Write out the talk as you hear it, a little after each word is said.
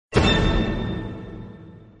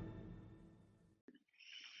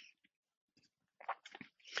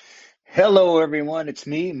Hello, everyone. It's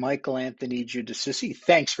me, Michael Anthony Giudici.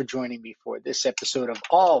 Thanks for joining me for this episode of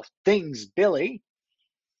All Things Billy,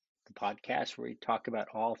 the podcast where we talk about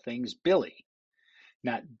all things Billy,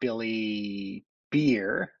 not Billy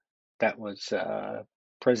Beer. That was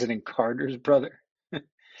President Carter's brother,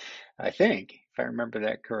 I think, if I remember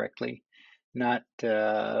that correctly. Not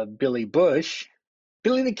Billy Bush,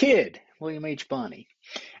 Billy the Kid, William H. Bonney.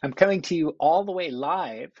 I'm coming to you all the way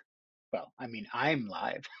live. Well, I mean, I'm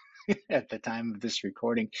live at the time of this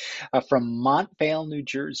recording from Montvale, New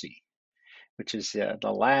Jersey, which is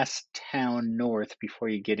the last town north before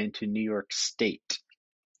you get into New York State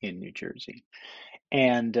in New Jersey.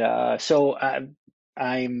 And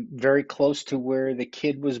I'm very close to where the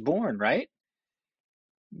kid was born, right?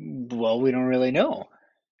 Well, we don't really know,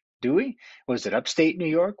 do we? Was it upstate New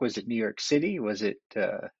York? Was it New York City? Was it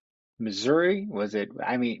Missouri?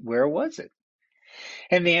 Where was it?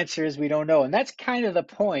 And the answer is we don't know. And that's kind of the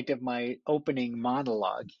point of my opening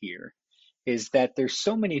monologue here, is that there's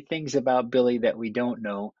so many things about Billy that we don't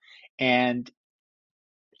know. And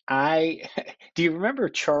I, do you remember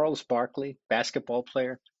Charles Barkley, basketball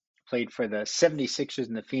player? Played for the 76ers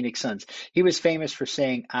and the Phoenix Suns. He was famous for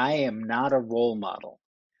saying, I am not a role model.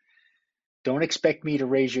 Don't expect me to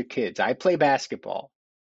raise your kids. I play basketball.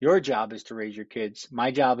 Your job is to raise your kids.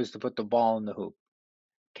 My job is to put the ball in the hoop.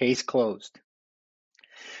 Case closed.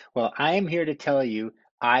 Well, I am here to tell you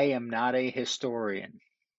I am not a historian.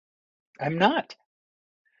 I'm not.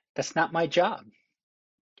 That's not my job.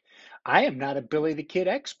 I am not a Billy the Kid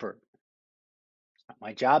expert. It's not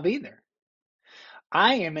my job either.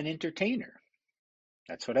 I am an entertainer.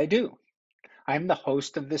 That's what I do. I'm the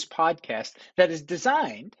host of this podcast that is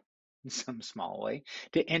designed, in some small way,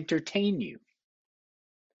 to entertain you.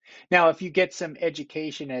 Now, if you get some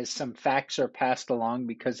education as some facts are passed along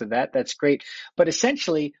because of that, that's great. But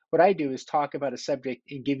essentially, what I do is talk about a subject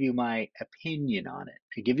and give you my opinion on it.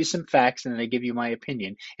 I give you some facts and then I give you my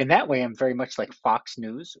opinion. And that way, I'm very much like Fox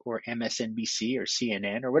News or MSNBC or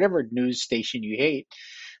CNN or whatever news station you hate,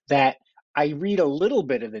 that I read a little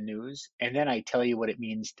bit of the news and then I tell you what it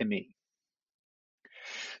means to me.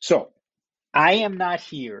 So, I am not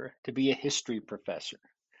here to be a history professor.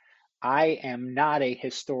 I am not a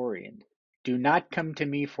historian. Do not come to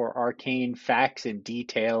me for arcane facts and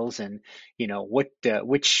details and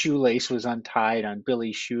which shoelace was untied on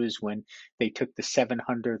Billy's shoes when they took the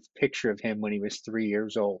 700th picture of him when he was 3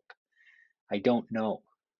 years old. I don't know.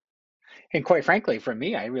 And quite frankly, for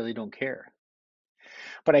me, I really don't care.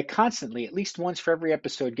 But I constantly, at least once for every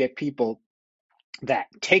episode, get people that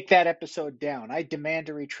take that episode down. I demand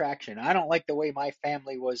a retraction. I don't like the way my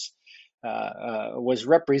family was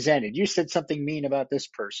represented. You said something mean about this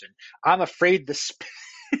person. I'm afraid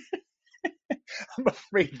I'm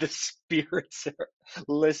afraid the spirits are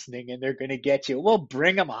listening and they're going to get you. Well,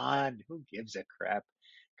 bring them on. Who gives a crap?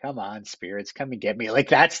 Come on, spirits, come and get me. Like,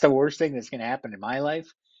 that's the worst thing that's going to happen in my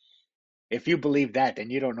life. If you believe that,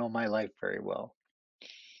 then you don't know my life very well.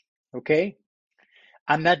 Okay?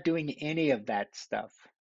 I'm not doing any of that stuff.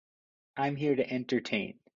 I'm here to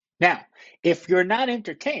entertain. Now, if you're not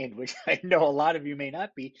entertained, which I know a lot of you may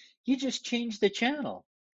not be, you just change the channel.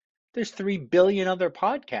 There's 3 billion other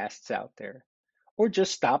podcasts out there. Or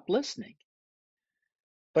just stop listening.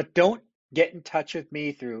 But don't get in touch with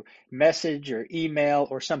me through message or email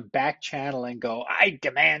or some back channel and go, I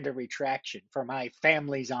demand a retraction for my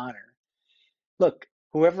family's honor. Look,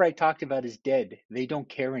 whoever I talked about is dead. They don't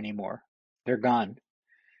care anymore. They're gone.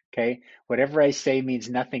 Okay? Whatever I say means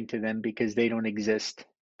nothing to them because they don't exist,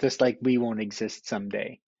 just like we won't exist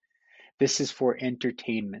someday. This is for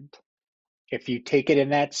entertainment. If you take it in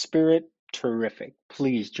that spirit, terrific.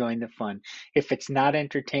 Please join the fun. If it's not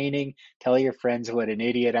entertaining, tell your friends what an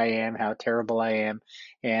idiot I am, how terrible I am,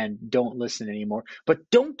 and don't listen anymore. But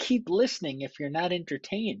don't keep listening if you're not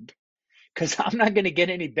entertained, because I'm not going to get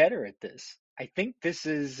any better at this. I think this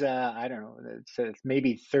is, I don't know, it's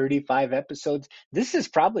maybe 35 episodes. This is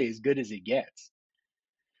probably as good as it gets.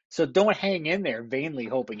 So don't hang in there vainly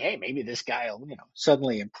hoping, hey, maybe this guy will,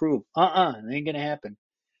 suddenly improve. It ain't going to happen.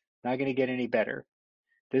 Not going to get any better.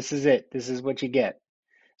 This is it. This is what you get.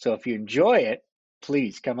 So if you enjoy it,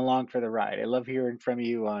 please come along for the ride. I love hearing from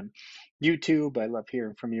you on YouTube. I love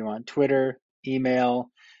hearing from you on Twitter,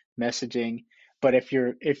 email, messaging. But if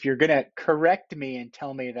you're gonna correct me and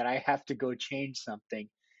tell me that I have to go change something,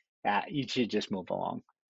 you should just move along.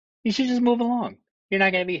 You should just move along. You're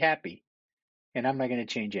not gonna be happy, and I'm not gonna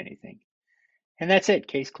change anything. And that's it.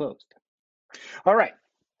 Case closed. All right.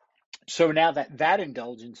 So now that that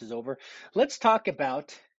indulgence is over, let's talk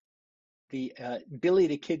about the Billy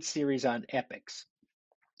the Kid series on EPIX.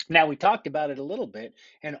 Now, we talked about it a little bit,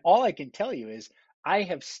 and all I can tell you is I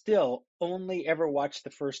have still only ever watched the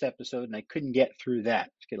first episode, and I couldn't get through that.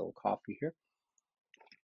 Let's get a little coffee here.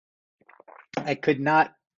 I could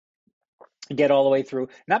not get all the way through,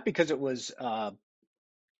 not because it was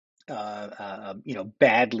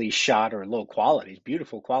badly shot or low quality. It's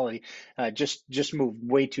beautiful quality. Just moved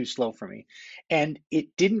way too slow for me, and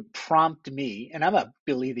it didn't prompt me. And I'm a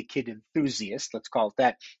Billy the Kid enthusiast. Let's call it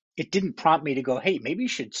that. It didn't prompt me to go, hey, maybe you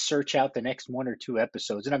should search out the next one or two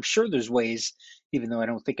episodes. And I'm sure there's ways, even though I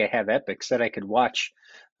don't think I have EPIX, that I could watch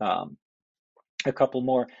um, a couple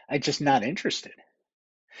more. I'm just not interested.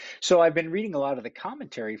 So I've been reading a lot of the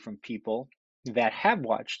commentary from people that have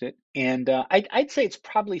watched it, and I'd say it's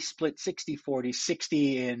probably split 60-40,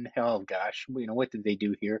 60 in, oh gosh, what did they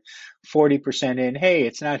do here? 40% in, hey,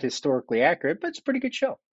 it's not historically accurate, but it's a pretty good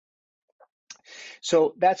show.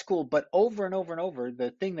 So that's cool. But over and over and over,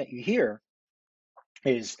 the thing that you hear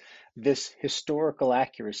is this historical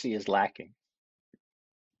accuracy is lacking.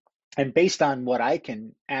 And based on what I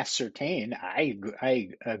can ascertain, I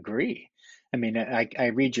agree. I mean, I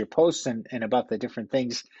read your posts and about the different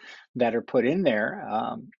things that are put in there.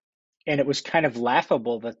 And it was kind of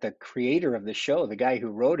laughable that the creator of the show, the guy who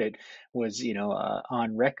wrote it, was,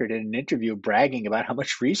 on record in an interview bragging about how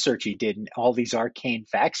much research he did and all these arcane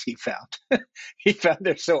facts he found. He found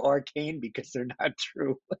they're so arcane because they're not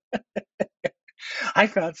true. I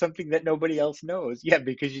found something that nobody else knows. Yeah,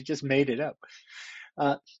 because you just made it up.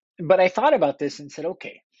 Uh, but I thought about this and said,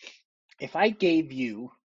 okay, if I gave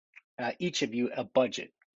you, each of you, a budget,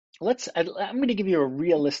 I'm going to give you a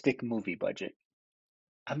realistic movie budget.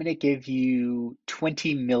 I'm going to give you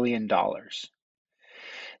 $20 million.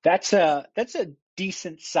 That's a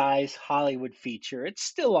decent size Hollywood feature. It's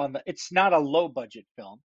still it's not a low budget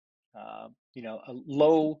film. A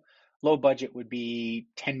low budget would be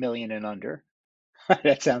 10 million and under.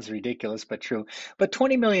 That sounds ridiculous, but true. But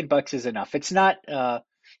 20 million bucks is enough. It's not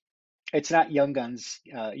Young Guns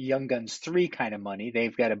 3 kind of money.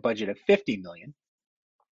 They've got a budget of 50 million,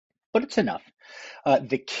 but it's enough.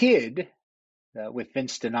 The Kid, with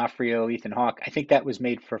Vince D'Onofrio, Ethan Hawke, I think that was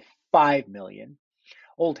made for 5 million.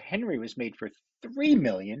 Old Henry was made for 3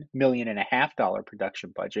 million, $1.5 million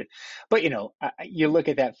production budget. But you look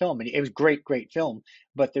at that film and it was great film,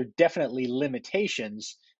 but there are definitely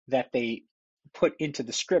limitations that they put into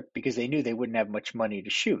the script because they knew they wouldn't have much money to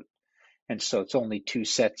shoot. And so it's only two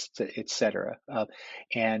sets, etc.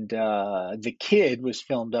 And The Kid was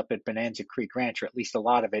filmed up at Bonanza Creek Ranch, or at least a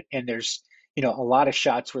lot of it. And there's, a lot of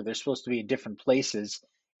shots where they're supposed to be in different places,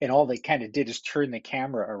 and all they kind of did is turn the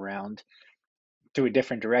camera around to a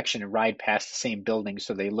different direction and ride past the same building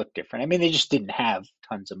so they look different. I mean, they just didn't have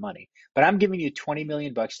tons of money. But I'm giving you 20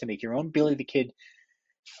 million bucks to make your own Billy the Kid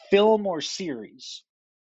film or series.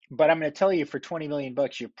 But I'm going to tell you, for 20 million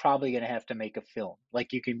bucks, you're probably going to have to make a film.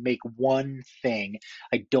 Like, you can make one thing.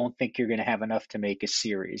 I don't think you're going to have enough to make a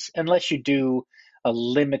series unless you do a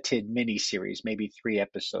limited mini series, maybe 3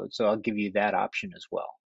 episodes. So I'll give you that option as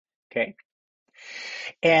well. Okay.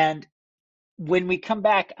 And when we come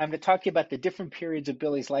back, I'm going to talk to you about the different periods of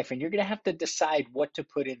Billy's life, and you're going to have to decide what to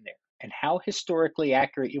put in there and how historically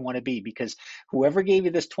accurate you want to be, because whoever gave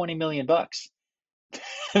you this 20 million bucks,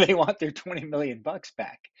 they want their 20 million bucks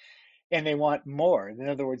back, and they want more. In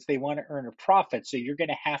other words, they want to earn a profit. So you're going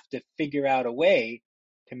to have to figure out a way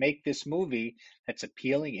to make this movie that's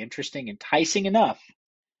appealing, interesting, enticing enough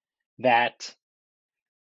that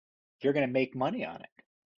you're going to make money on it.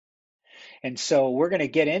 And so we're going to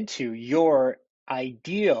get into your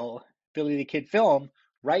ideal Billy the Kid film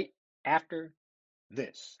right after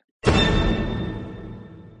this.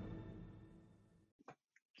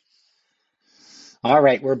 All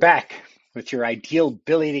right, we're back with your ideal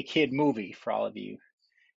Billy the Kid movie for all of you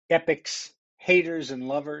EPIX haters and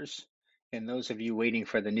lovers, and those of you waiting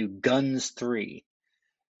for the new Guns 3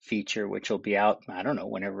 feature, which will be out, I don't know,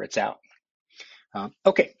 whenever it's out.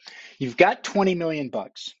 Okay, you've got 20 million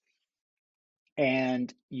bucks,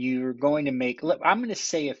 and you're going to make, I'm going to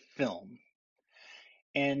say, a film,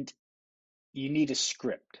 and you need a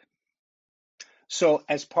script. So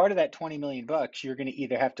as part of that 20 million bucks, you're going to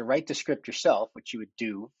either have to write the script yourself, which you would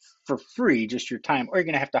do for free, just your time, or you're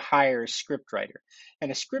going to have to hire a script writer.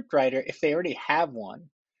 And a script writer, if they already have one,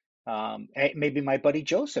 maybe my buddy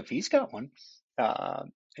Joseph, he's got one. Uh,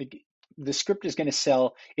 the script is going to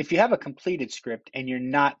sell, if you have a completed script and you're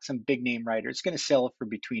not some big name writer, it's going to sell for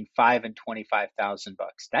between $5,000 and $25,000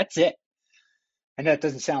 bucks. That's it. I know it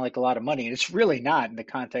doesn't sound like a lot of money, and it's really not in the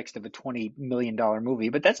context of a $20 million movie,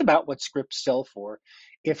 but that's about what scripts sell for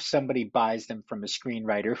if somebody buys them from a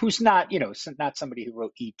screenwriter who's not, not somebody who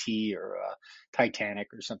wrote E.T. or Titanic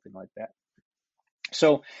or something like that.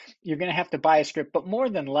 So you're going to have to buy a script, but more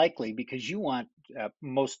than likely, because you want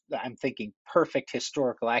I'm thinking perfect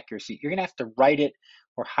historical accuracy, you're going to have to write it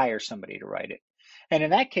or hire somebody to write it. And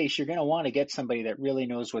in that case, you're going to want to get somebody that really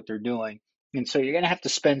knows what they're doing. And so you're going to have to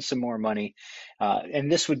spend some more money.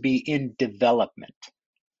 And this would be in development,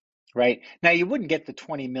 right? Now, you wouldn't get the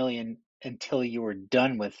 20 million until you were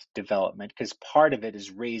done with development because part of it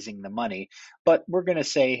is raising the money. But we're going to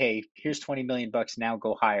say, hey, here's 20 million bucks. Now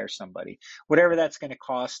go hire somebody. Whatever that's going to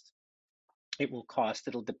cost, it will cost.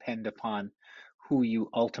 It'll depend upon who you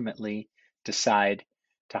ultimately decide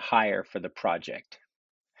to hire for the project.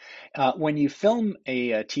 When you film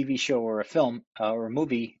a TV show or a film or a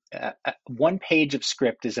movie, one page of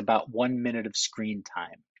script is about 1 minute of screen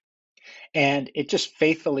time. And it just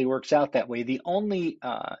faithfully works out that way. The only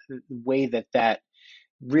way that that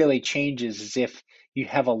really changes is if you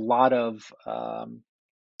have a lot of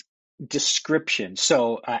description.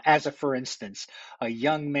 So, as a for instance, a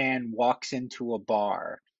young man walks into a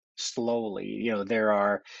bar slowly. There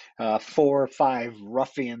are 4 or 5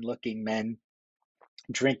 ruffian-looking men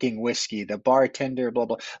drinking whiskey. The bartender, blah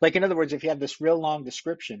blah. Like in other words, if you have this real long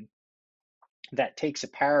description that takes a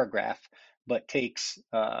paragraph but takes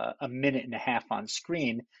a minute and a half on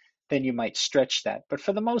screen, then you might stretch that. But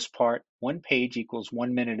for the most part, one page equals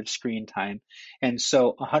 1 minute of screen time. And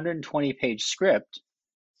so a 120-page script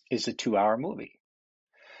is a 2-hour movie.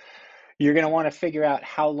 You're going to want to figure out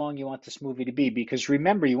how long you want this movie to be, because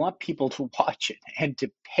remember, you want people to watch it and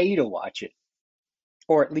to pay to watch it,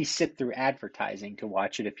 or at least sit through advertising to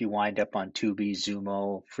watch it if you wind up on Tubi,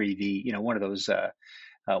 Zumo, Freevee, one of those,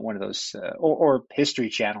 or History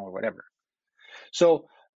Channel or whatever. So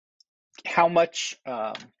how long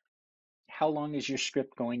is your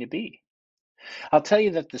script going to be? I'll tell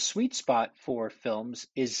you that the sweet spot for films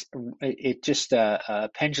is it just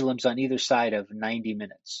pendulums on either side of 90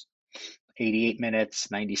 minutes, 88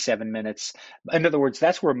 minutes, 97 minutes. In other words,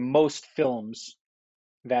 that's where most films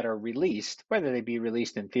that are released, whether they be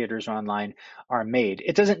released in theaters or online, are made.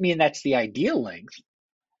 It doesn't mean that's the ideal length.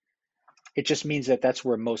 It just means that that's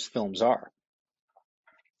where most films are.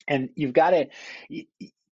 And you've got to,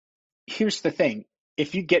 here's the thing.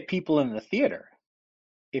 If you get people in the theater,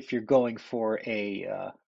 if you're going for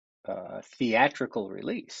a theatrical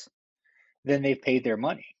release, then they've paid their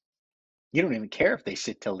money. You don't even care if they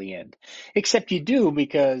sit till the end, except you do,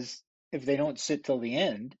 because if they don't sit till the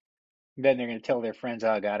end, then they're going to tell their friends,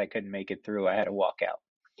 "Oh God, I couldn't make it through. I had to walk out."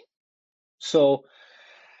 So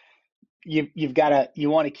you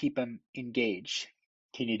want to keep them engaged.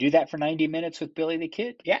 Can you do that for 90 minutes with Billy the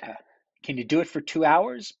Kid? Yeah. Can you do it for 2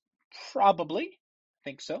 hours? Probably. I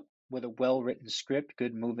think so. With a well-written script,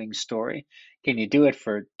 good moving story. Can you do it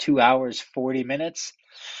for 2 hours, 40 minutes?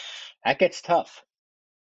 That gets tough.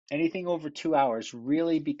 Anything over 2 hours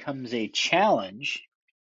really becomes a challenge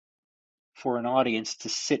for an audience to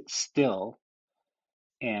sit still.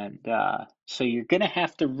 And so you're going to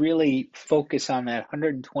have to really focus on that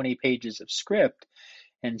 120 pages of script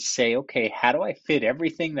and say, okay, how do I fit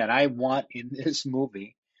everything that I want in this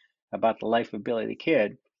movie about the life of Billy the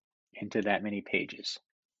Kid into that many pages?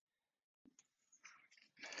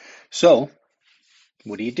 So,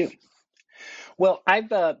 what do you do? Well,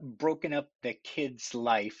 I've broken up the kid's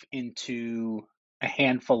life into a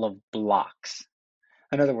handful of blocks.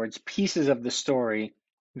 In other words, pieces of the story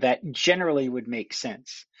that generally would make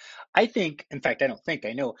sense. I think, in fact, I don't think,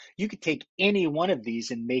 I know, you could take any one of these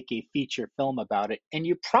and make a feature film about it, and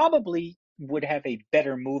you probably would have a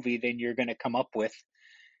better movie than you're going to come up with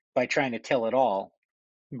by trying to tell it all,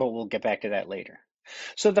 but we'll get back to that later.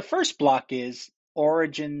 So the first block is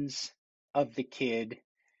origins of the kid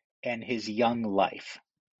and his young life.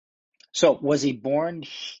 So was he born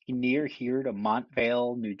near here to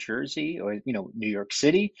Montvale, New Jersey, or New York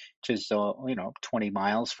City, which is 20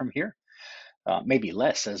 miles from here, maybe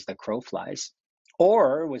less as the crow flies?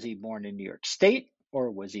 Or was he born in New York State,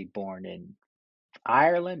 or was he born in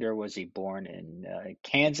Ireland, or was he born in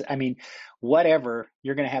Kansas? I mean, whatever,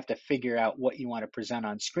 you're going to have to figure out what you want to present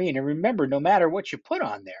on screen. And remember, no matter what you put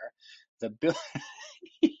on there, the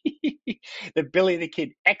the Billy the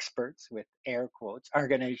Kid experts, with air quotes, are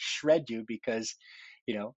going to shred you because,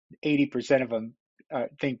 80% of them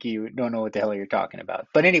think you don't know what the hell you're talking about.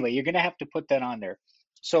 But anyway, you're going to have to put that on there.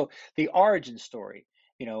 So the origin story,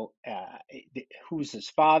 who's his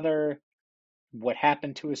father? What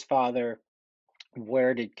happened to his father?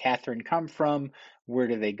 Where did Catherine come from? Where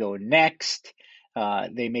do they go next?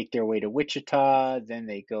 They make their way to Wichita, then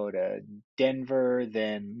they go to Denver,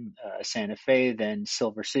 then Santa Fe, then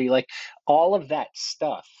Silver City. Like all of that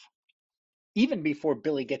stuff, even before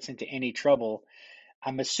Billy gets into any trouble,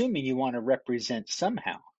 I'm assuming you want to represent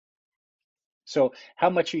somehow. So how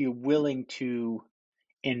much are you willing to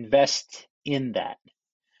invest in that?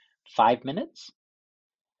 5 minutes?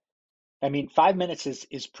 I mean, 5 minutes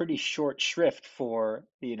is pretty short shrift for,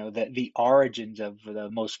 the origins of the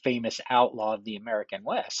most famous outlaw of the American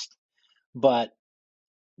West. But,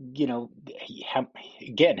 you know, how,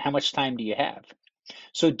 again, how much time do you have?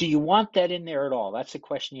 So do you want that in there at all? That's the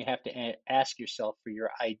question you have to ask yourself for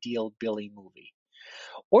your ideal Billy movie.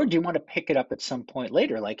 Or do you want to pick it up at some point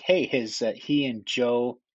later, like, hey, he and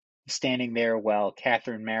Joe standing there while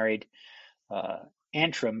Catherine married uh,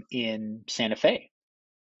 Antrim in Santa Fe?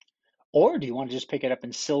 Or do you want to just pick it up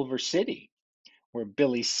in Silver City, where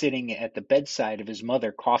Billy's sitting at the bedside of his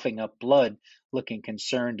mother, coughing up blood, looking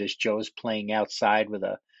concerned as Joe's playing outside with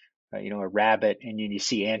a rabbit, and you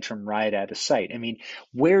see Antrim right out of sight. I mean,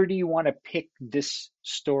 where do you want to pick this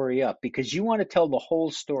story up? Because you want to tell the whole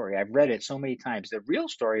story. I've read it so many times. The real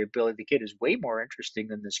story of Billy the Kid is way more interesting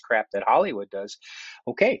than this crap that Hollywood does.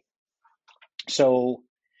 Okay, so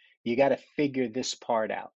you got to figure this part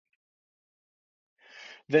out.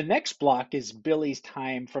 The next block is Billy's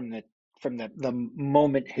time from the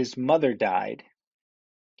moment his mother died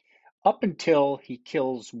up until he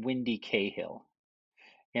kills Wendy Cahill.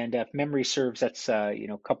 And if memory serves, that's a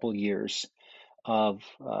couple years of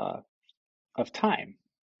of time,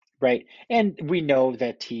 right? And we know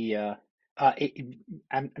that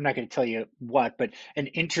I'm not going to tell you what, but an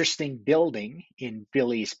interesting building in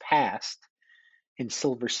Billy's past in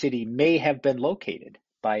Silver City may have been located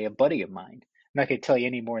by a buddy of mine. I'm not going to tell you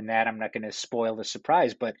any more than that. I'm not going to spoil the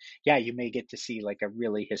surprise, but yeah, you may get to see like a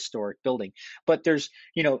really historic building. But there's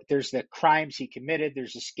the crimes he committed.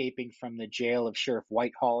 There's escaping from the jail of Sheriff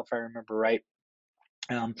Whitehall, if I remember right.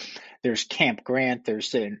 Um, there's Camp Grant.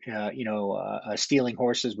 There's stealing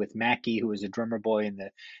horses with Mackey, who was a drummer boy in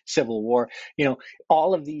the Civil War.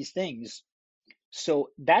 All of these things.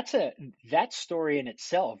 So that story in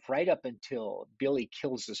itself, right up until Billy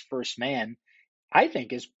kills his first man, I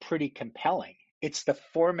think is pretty compelling. It's the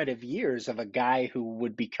formative years of a guy who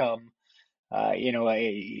would become,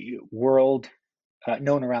 a world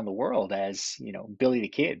known around the world as, Billy the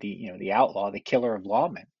Kid, the outlaw, the killer of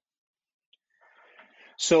lawmen.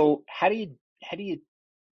 So how do you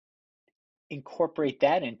incorporate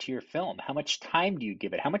that into your film? How much time do you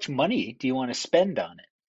give it? How much money do you want to spend on it?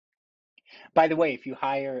 By the way, if you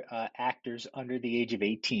hire actors under the age of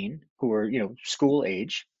 18 who are, school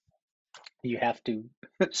age, you have to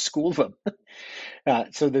school them.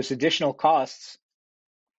 So there's additional costs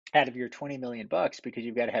out of your 20 million bucks because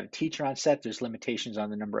you've got to have a teacher on set. There's limitations on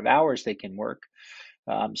the number of hours they can work.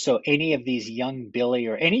 So any of these young Billy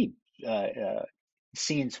or any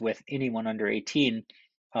scenes with anyone under 18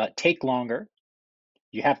 take longer.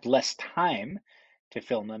 You have less time to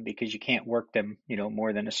film them because you can't work them,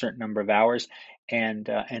 more than a certain number of hours, and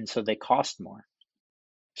so they cost more.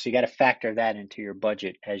 So you got to factor that into your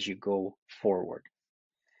budget as you go forward.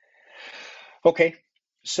 Okay.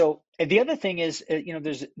 So the other thing is,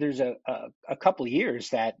 there's a couple of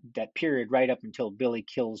years that period right up until Billy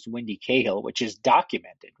kills Wendy Cahill, which is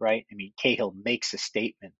documented, right? I mean, Cahill makes a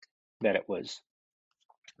statement that it was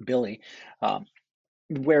Billy, um,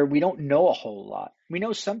 where we don't know a whole lot. We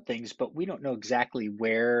know some things, but we don't know exactly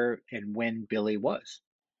where and when Billy was.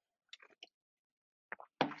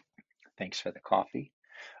 Thanks for the coffee.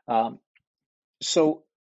 Um, so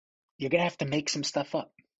you're going to have to make some stuff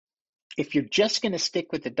up. If you're just going to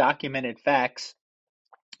stick with the documented facts,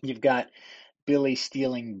 you've got Billy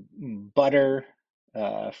stealing butter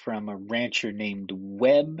from a rancher named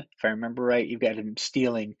Webb, if I remember right. You've got him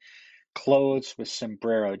stealing clothes with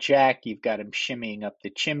Sombrero Jack. You've got him shimmying up the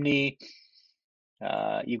chimney.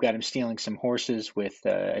 You've got him stealing some horses with,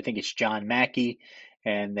 I think it's John Mackey,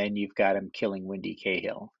 and then you've got him killing Wendy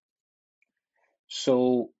Cahill.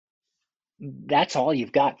 So that's all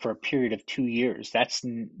you've got for a period of 2 years. That's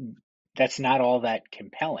not all that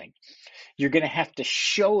compelling. You're going to have to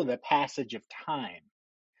show the passage of time,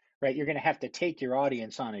 right? You're going to have to take your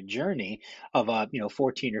audience on a journey of a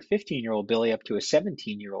 14 or 15-year-old Billy up to a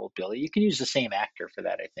 17-year-old Billy. You can use the same actor for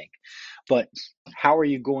that, I think. But how are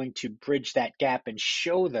you going to bridge that gap and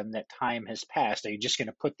show them that time has passed? Are you just going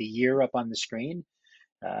to put the year up on the screen?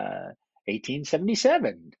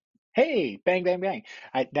 1877. Hey, bang, bang, bang.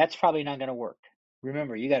 That's probably not going to work.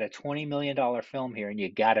 Remember, you got a $20 million film here and you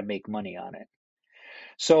got to make money on it.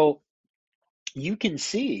 So you can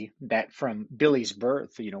see that from Billy's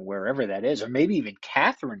birth, wherever that is, or maybe even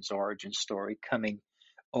Catherine's origin story coming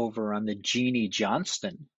over on the Jeannie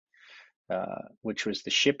Johnston, which was the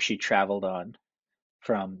ship she traveled on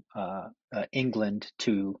from England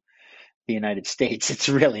to the United States. It's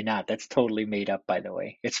really not. That's totally made up, by the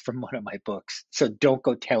way. It's from one of my books. So don't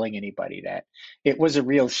go telling anybody that. It was a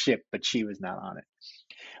real ship, but she was not on it.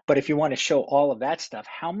 But if you want to show all of that stuff,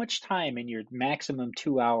 how much time in your maximum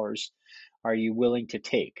 2 hours are you willing to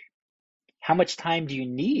take? How much time do you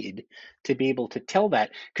need to be able to tell that?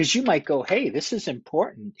 Because you might go, hey, this is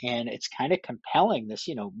important and it's kind of compelling. This,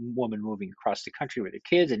 woman moving across the country with her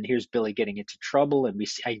kids, and here's Billy getting into trouble, and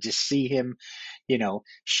I just see him,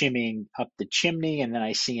 shimmying up the chimney, and then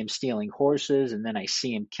I see him stealing horses, and then I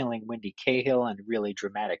see him killing Wendy Cahill in a really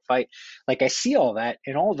dramatic fight. Like I see all that,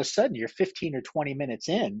 and all of a sudden you're 15 or 20 minutes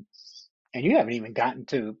in, and you haven't even gotten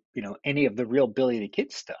to, any of the real Billy the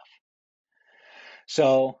Kid stuff.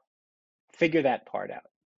 So figure that part out.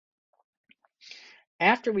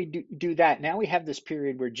 After we do that, now we have this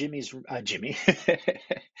period where Jimmy.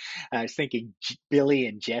 I was thinking Billy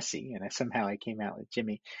and Jesse, and somehow I came out with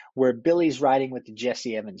Jimmy, where Billy's riding with the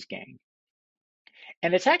Jesse Evans gang.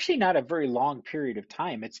 And it's actually not a very long period of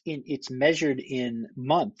time. It's measured in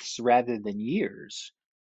months rather than years.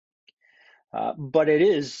 But it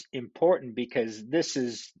is important because this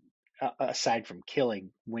is, aside from killing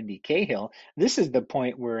Wendy Cahill, this is the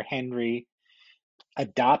point where Henry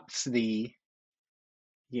adopts the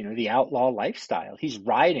outlaw lifestyle. He's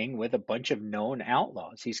riding with a bunch of known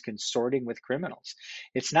outlaws. He's consorting with criminals.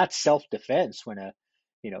 It's not self-defense when a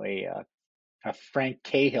Frank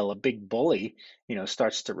Cahill, a big bully,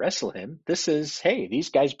 starts to wrestle him. This is, hey, these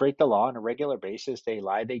guys break the law on a regular basis. They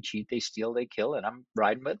lie, they cheat, they steal, they kill, and I'm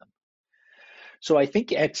riding with them. So I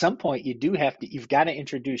think at some point you've got to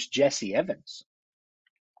introduce Jesse Evans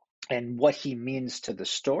and what he means to the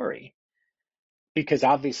story, because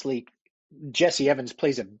obviously Jesse Evans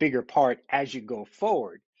plays a bigger part as you go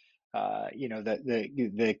forward.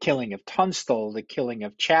 The killing of Tunstall, the killing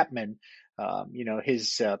of Chapman,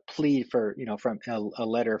 his plea for, from a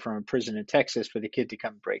letter from a prison in Texas for the kid to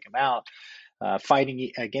come break him out,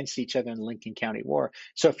 fighting against each other in the Lincoln County War.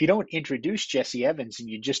 So if you don't introduce Jesse Evans and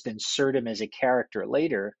you just insert him as a character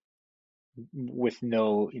later with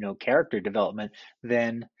no, character development,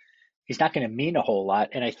 then he's not going to mean a whole lot.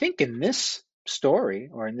 And I think in this story,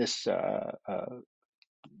 or in this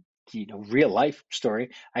real life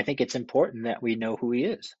story, I think it's important that we know who he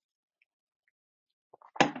is.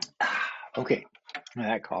 Okay,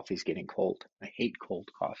 that coffee's getting cold. I hate cold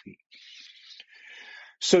coffee.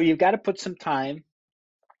 So you've got to put some time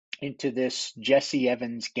into this Jesse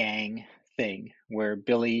Evans gang thing, where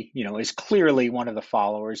Billy, is clearly one of the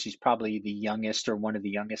followers. He's probably the youngest or one of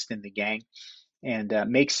the youngest in the gang, and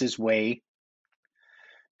makes his way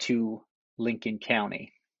to Lincoln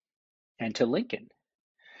County and to Lincoln.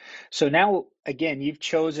 So now, again, you've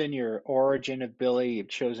chosen your origin of Billy, you've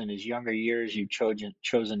chosen his younger years, you've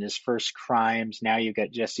chosen his first crimes. Now you've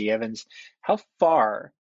got Jesse Evans. How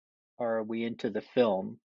far are we into the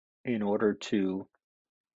film in order to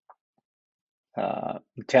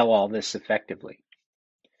tell all this effectively?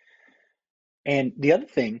 And the other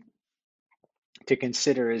thing to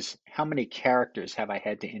consider is, how many characters have I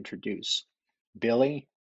had to introduce? Billy,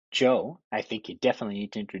 Joe. I think you definitely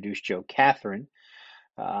need to introduce Joe Catherine.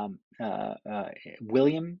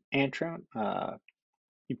 William Antrim,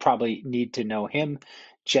 you probably need to know him.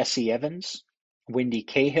 Jesse Evans, Wendy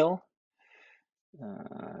Cahill,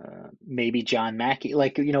 maybe John Mackey.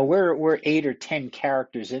 Like, we're 8 or 10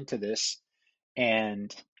 characters into this,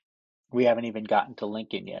 and we haven't even gotten to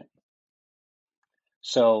Lincoln yet.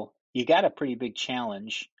 So you got a pretty big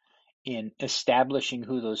challenge in establishing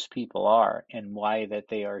who those people are and why that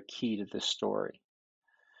they are key to the story.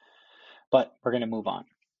 But we're going to move on.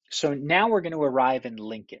 So now we're going to arrive in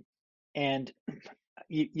Lincoln. And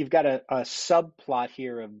you've got a subplot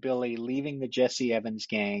here of Billy leaving the Jesse Evans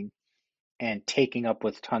gang and taking up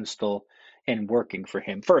with Tunstall and working for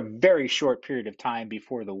him for a very short period of time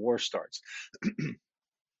before the war starts.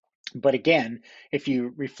 But again, if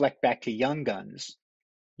you reflect back to Young Guns,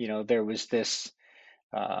 there was this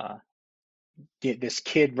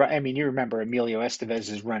kid. I mean, you remember Emilio Estevez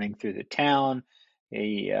is running through the town.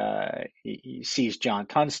 He sees John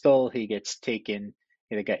Tunstall. He gets taken.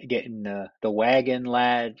 Get in the wagon,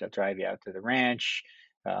 lad. I'll drive you out to the ranch.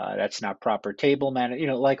 That's not proper table manner.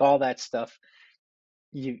 Like all that stuff.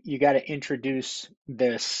 You got to introduce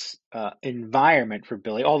this environment for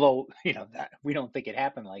Billy. Although that we don't think it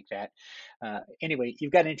happened like that. Anyway,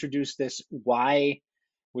 you've got to introduce this. Why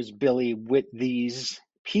was Billy with these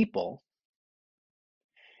people?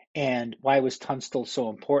 And why was Tunstall so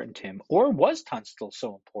important to him? Or was Tunstall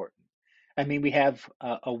so important? I mean, we have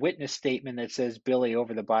a witness statement that says Billy,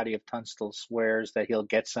 over the body of Tunstall, swears that he'll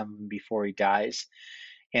get some before he dies.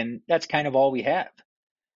 And that's kind of all we have.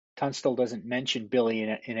 Tunstall doesn't mention Billy in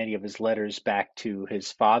any of his letters back to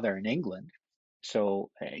his father in England. So,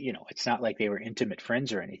 it's not like they were intimate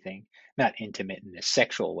friends or anything. Not intimate in a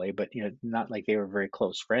sexual way, but, not like they were very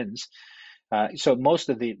close friends. So most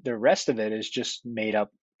of the rest of it is just made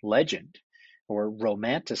up legend or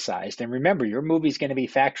romanticized. And remember, your movie's going to be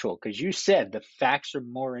factual because you said the facts are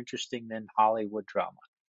more interesting than Hollywood drama.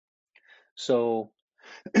 So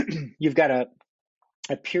you've got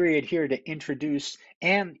a period here to introduce,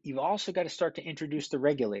 and you've also got to start to introduce the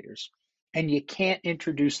regulators. And you can't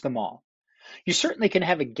introduce them all. You certainly can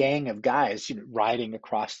have a gang of guys, riding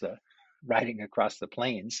across the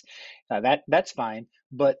plains. That's fine,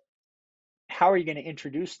 but how are you going to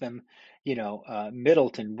introduce them?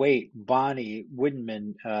 Middleton, Waite, Bonney,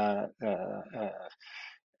 Woodman,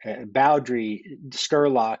 Bowdry,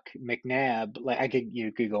 Scurlock, McNabb. Like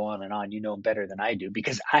you could go on and on. You know better than I do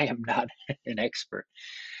because I am not an expert.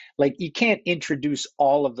 Like you can't introduce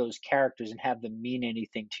all of those characters and have them mean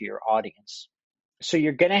anything to your audience. So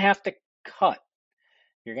you're going to have to cut.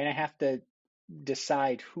 You're going to have to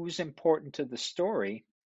decide who's important to the story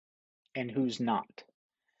and who's not.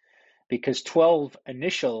 Because 12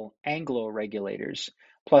 initial Anglo regulators,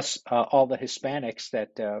 plus all the Hispanics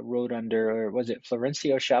that rode under, was it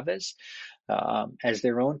Florencio Chavez as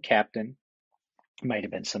their own captain? Might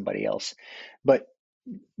have been somebody else. But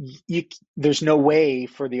there's no way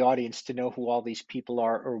for the audience to know who all these people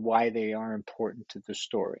are or why they are important to the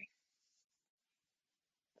story.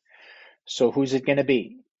 So who's it going to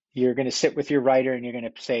be? You're going to sit with your writer and you're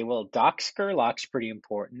going to say, well, Doc Scurlock's pretty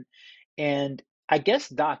important. And I guess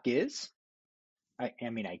Doc is. I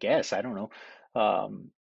guess, I don't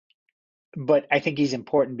know. But I think he's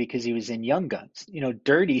important because he was in Young Guns.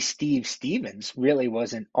 Dirty Steve Stevens really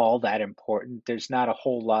wasn't all that important. There's not a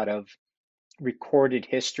whole lot of recorded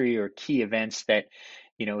history or key events that,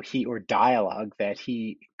 he or dialogue that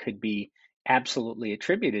he could be absolutely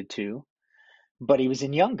attributed to. But he was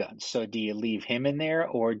in Young Guns. So do you leave him in there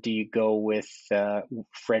or do you go with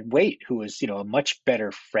Fred Waite, who was, a much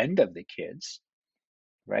better friend of the kids,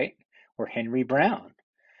 right? Or Henry Brown?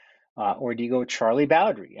 Or do you go with Charlie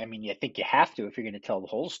Bowdry? I think you have to if you're going to tell the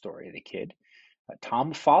whole story of the kid.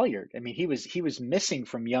 Tom Folliard. He was missing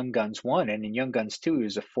from Young Guns 1, and in Young Guns 2, he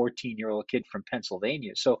was a 14-year-old kid from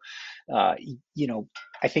Pennsylvania. So, I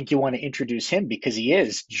think you want to introduce him because he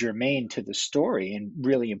is germane to the story and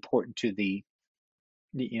really important to the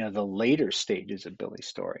later stages of Billy's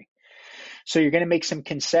story. So you're going to make some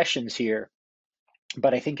concessions here,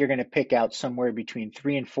 but I think you're going to pick out somewhere between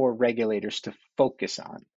 3 and 4 regulators to focus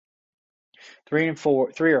on. 3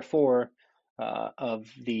 or 4 of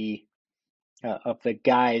the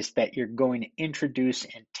guys that you're going to introduce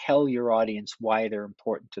and tell your audience why they're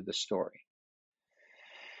important to the story.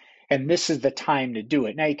 And this is the time to do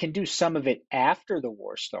it. Now, you can do some of it after the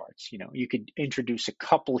war starts. You could introduce a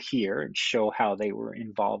couple here and show how they were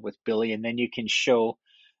involved with Billy, and then you can show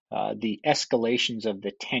the escalations of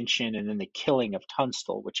the tension and then the killing of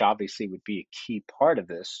Tunstall, which obviously would be a key part of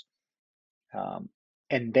this.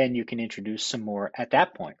 And then you can introduce some more at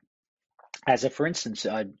that point. As if, for instance,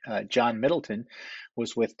 John Middleton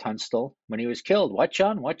was with Tunstall when he was killed. What,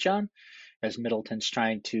 John? What, John? As Middleton's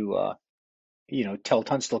trying to, tell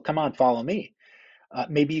Tunstall, come on, follow me.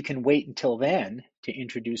 Maybe you can wait until then to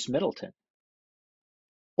introduce Middleton.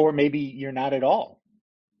 Or maybe you're not at all.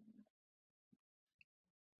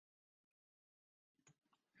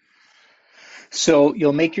 So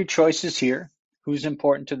you'll make your choices here. Who's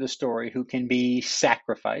important to the story? Who can be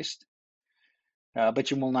sacrificed? But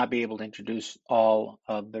you will not be able to introduce all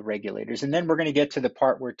of the regulators. And then we're going to get to the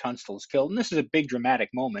part where Tunstall is killed. And this is a big dramatic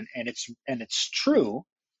moment, and it's true.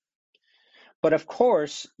 But of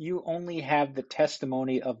course, you only have the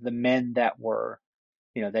testimony of the men that were,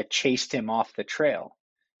 that chased him off the trail.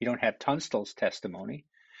 You don't have Tunstall's testimony.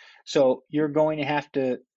 So you're going to have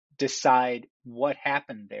to decide what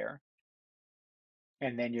happened there.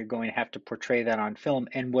 And then you're going to have to portray that on film.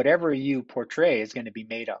 And whatever you portray is going to be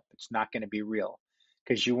made up. It's not going to be real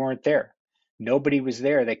because you weren't there. Nobody was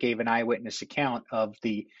there that gave an eyewitness account of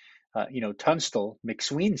the, Tunstall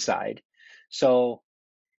McSween side. So,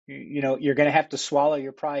 you're going to have to swallow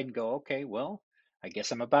your pride and go, okay, well, I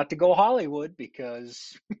guess I'm about to go Hollywood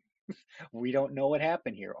because we don't know what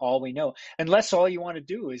happened here. All we know, unless all you want to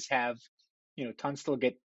do is have, Tunstall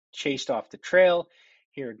get chased off the trail,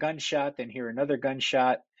 hear a gunshot, then hear another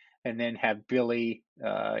gunshot, and then have Billy,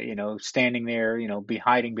 standing there, be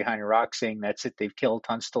hiding behind a rock saying that's it, they've killed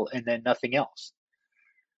Tunstall, and then nothing else.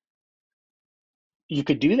 You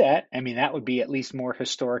could do that. That would be at least more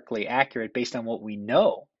historically accurate based on what we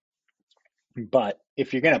know. But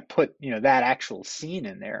if you're going to put, that actual scene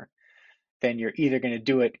in there, then you're either going to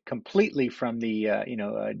do it completely from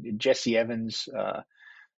the Jesse Evans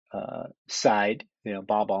side,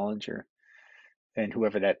 Bob Ollinger and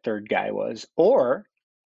whoever that third guy was, or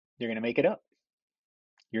you're going to make it up.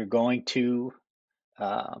 You're going to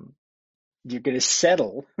um, you're going to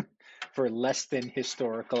settle for less than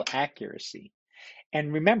historical accuracy.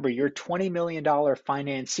 And remember, your $20 million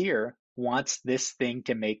financier wants this thing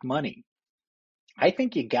to make money. I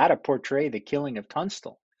think you got to portray the killing of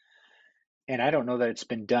Tunstall. And I don't know that it's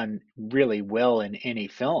been done really well in any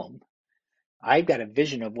film. I've got a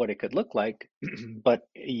vision of what it could look like, but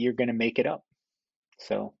you're going to make it up.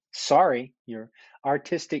 So sorry, your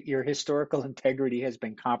historical integrity has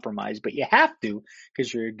been compromised, but you have to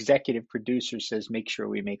because your executive producer says make sure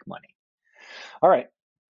we make money. All right.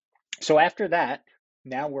 So after that,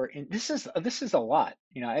 now we're in. This is a lot.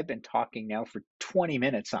 I've been talking now for 20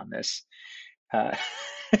 minutes on this, uh,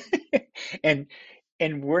 and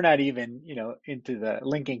we're not even into the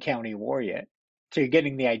Lincoln County War yet. So you're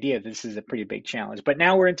getting the idea this is a pretty big challenge. But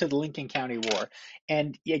now we're into the Lincoln County War,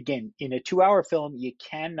 and again, in a 2-hour film, you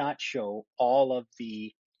cannot show um,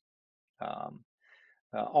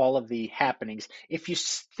 all of the happenings. If you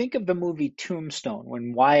think of the movie Tombstone,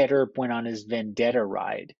 when Wyatt Earp went on his vendetta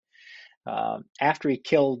ride. After he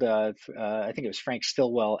killed, I think it was Frank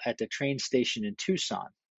Stillwell at the train station in Tucson.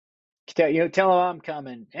 Tell him I'm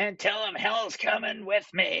coming, and tell him hell's coming with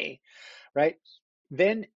me, right?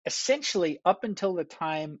 Then, essentially, up until the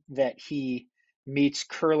time that he meets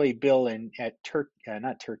Curly Bill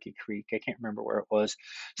not Turkey Creek, I can't remember where it was,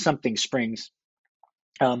 something Springs.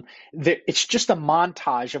 It's just a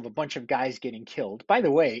montage of a bunch of guys getting killed. By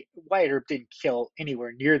the way, Wyatt Earp didn't kill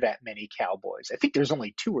anywhere near that many cowboys. I think there's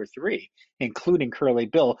only 2 or 3, including Curly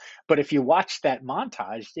Bill. But if you watch that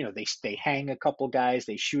montage, they hang a couple guys,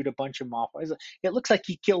 they shoot a bunch of them off. It looks like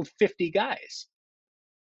he killed 50 guys.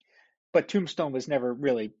 But Tombstone was never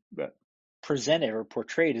really presented or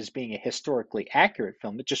portrayed as being a historically accurate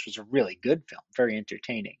film. It just was a really good film, very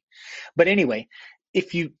entertaining. But anyway,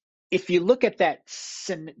 if you look at that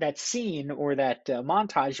scene or that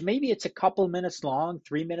montage, maybe it's a couple minutes long,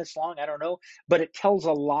 3 minutes long, I don't know, but it tells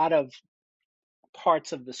a lot of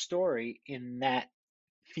parts of the story in that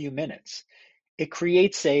few minutes. It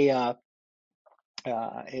creates it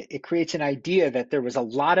creates an idea that there was a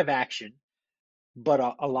lot of action, but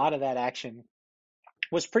a lot of that action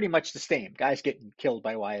was pretty much the same. Guys getting killed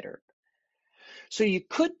by Wyatt Earp. So you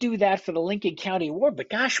could do that for the Lincoln County War, but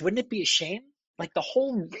gosh, wouldn't it be a shame? Like the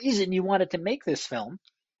whole reason you wanted to make this film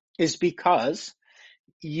is because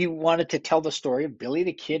you wanted to tell the story of Billy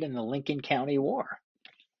the Kid in the Lincoln County War.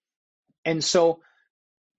 And so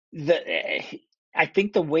I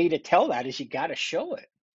think the way to tell that is you got to show it.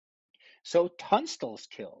 So Tunstall's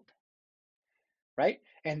killed, right?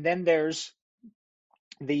 And then there's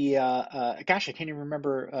the gosh, I can't even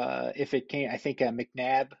remember if it came. I think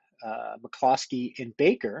McNabb, McCloskey, and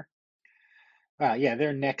Baker. Yeah,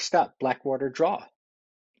 they're next up. Blackwater Draw.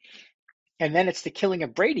 And then it's the killing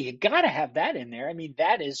of Brady. You got to have that in there. I mean,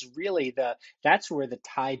 that is really that's where the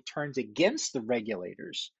tide turns against the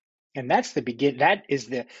regulators. And that is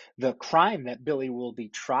the crime that Billy will be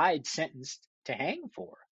tried, sentenced to hang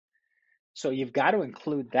for. So you've got to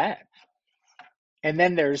include that. And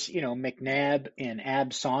then there's, McNabb and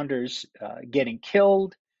Ab Saunders getting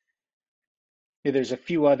killed. There's a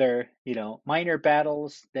few other, minor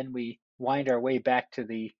battles. Then we wind our way back to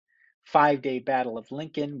the 5-day Battle of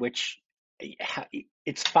Lincoln, which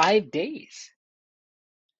it's 5 days.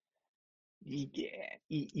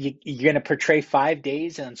 You're going to portray 5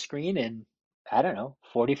 days on screen in, I don't know,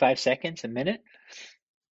 45 seconds, a minute?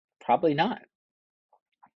 Probably not.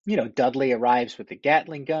 Dudley arrives with the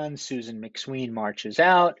Gatling gun. Susan McSween marches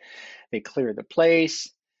out. They clear the place.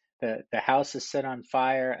 The house is set on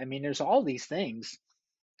fire. I mean, there's all these things.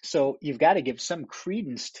 So you've got to give some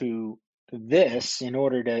credence to this in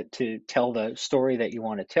order to tell the story that you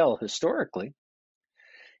want to tell historically.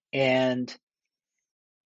 And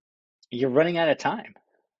you're running out of time.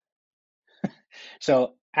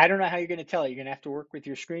 So I don't know how you're going to tell it. You're going to have to work with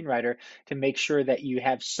your screenwriter to make sure that you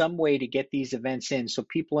have some way to get these events in so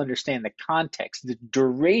people understand the context, the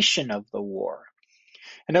duration of the war.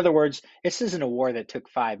 In other words, this isn't a war that took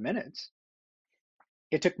 5 minutes.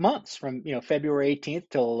 It took months from February 18th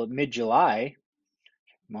till mid-July,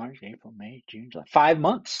 March, April, May, June, July, 5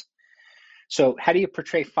 months. So how do you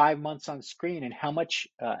portray 5 months on screen, and how much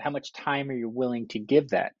time are you willing to give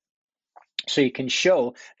that? So you can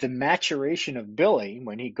show the maturation of Billy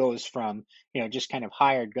when he goes from, just kind of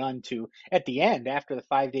hired gun to, at the end, after the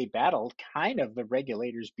 5-day battle, kind of the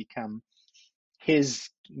regulators become his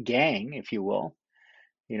gang, if you will.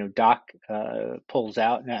 Doc pulls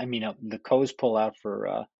out. I mean, the Coes pull out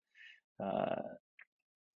for uh,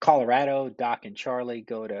 Colorado. Doc and Charlie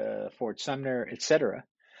go to Fort Sumner, etc.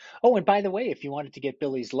 Oh, and by the way, if you wanted to get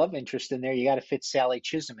Billy's love interest in there, you got to fit Sally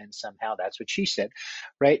Chisholm in somehow. That's what she said,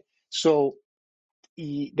 right? So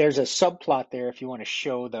there's a subplot there. If you want to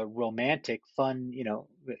show the romantic, fun,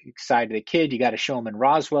 side of the kid, you got to show him in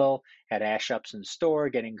Roswell at Ash Upson's store,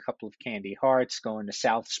 getting a couple of candy hearts, going to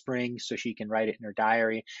South Spring so she can write it in her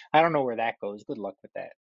diary. I don't know where that goes. Good luck with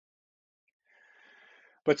that.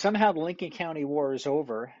 But somehow the Lincoln County War is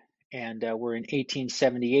over, and we're in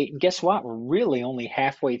 1878. And guess what? We're really only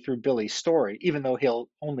halfway through Billy's story, even though he'll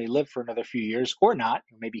only live for another few years or not.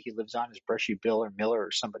 Maybe he lives on as Brushy Bill or Miller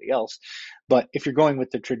or somebody else. But if you're going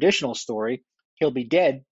with the traditional story, he'll be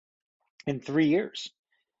dead in 3 years.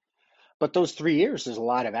 But those 3 years, there's a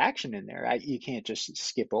lot of action in there. You can't just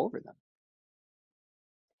skip over them.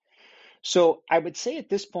 So I would say at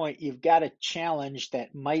this point, you've got a challenge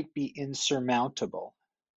that might be insurmountable.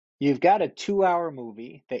 You've got a 2-hour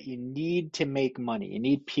movie that you need to make money. You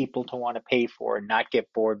need people to want to pay for and not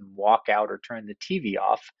get bored and walk out or turn the TV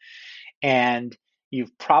off. And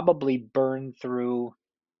you've probably burned through,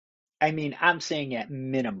 I mean, I'm saying at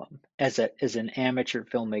minimum, as an amateur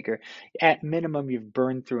filmmaker, at minimum, you've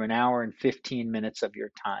burned through an hour and 15 minutes of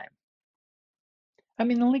your time. I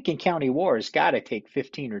mean, the Lincoln County War has got to take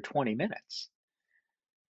 15 or 20 minutes.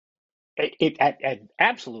 At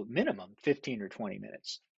absolute minimum, 15 or 20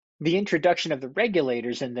 minutes. The introduction of the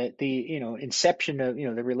regulators and the inception of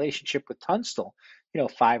the relationship with Tunstall,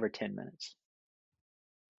 5 or 10 minutes.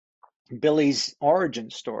 Billy's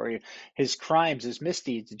origin story, his crimes, his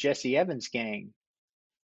misdeeds, the Jesse Evans gang.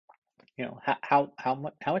 How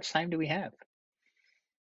much time do we have?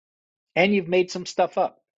 And you've made some stuff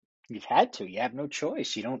up. You've had to. You have no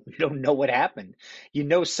choice. You don't know what happened. You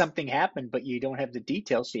know something happened, but you don't have the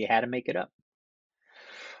details, so you had to make it up.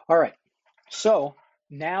 All right. So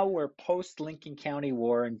now we're post Lincoln County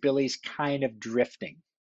War, and Billy's kind of drifting.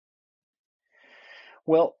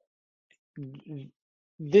 Well,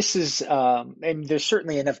 this is, and there's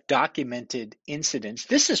certainly enough documented incidents.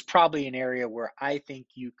 This is probably an area where I think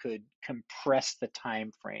you could compress the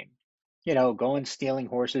time frame. Going stealing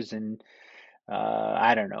horses in,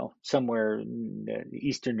 I don't know, somewhere in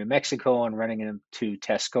eastern New Mexico and running them to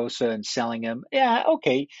Tascosa and selling them. Yeah,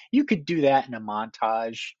 okay, you could do that in a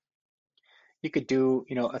montage. You could do,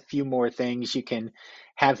 a few more things. You can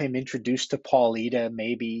have him introduced to Paulita,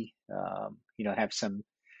 maybe, have some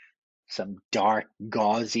dark,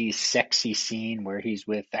 gauzy, sexy scene where he's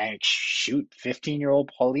with, shoot,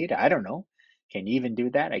 15-year-old Paulita. I don't know. Can you even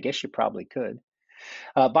do that? I guess you probably could.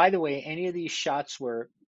 By the way, any of these shots where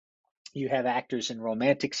you have actors in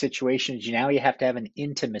romantic situations, now you have to have an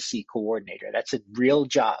intimacy coordinator. That's a real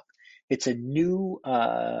job. It's a new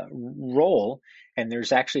role, and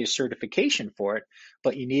there's actually a certification for it,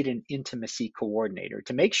 but you need an intimacy coordinator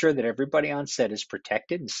to make sure that everybody on set is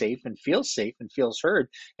protected and safe and feels heard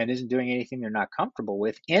and isn't doing anything they're not comfortable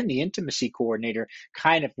with. And the intimacy coordinator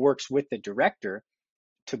kind of works with the director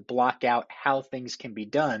to block out how things can be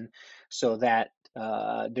done so that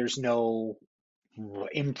there's no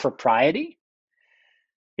impropriety.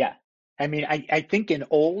 Yeah. I mean, I think in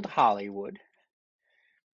old Hollywood,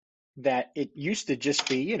 that it used to just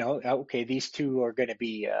be, okay, these two are going to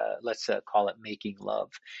be, let's call it making love.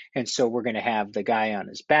 And so we're going to have the guy on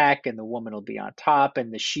his back and the woman will be on top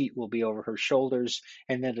and the sheet will be over her shoulders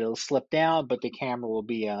and then it'll slip down, but the camera will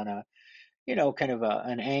be on a, kind of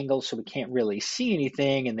an angle so we can't really see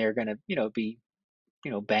anything. And they're going to, be,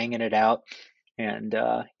 banging it out. And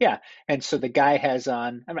yeah, and so the guy has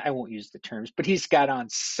on, I won't use the terms, but he's got on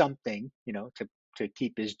something, to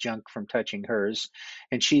keep his junk from touching hers.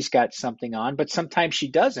 And she's got something on, but sometimes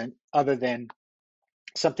she doesn't, other than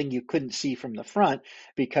something you couldn't see from the front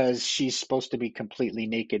because she's supposed to be completely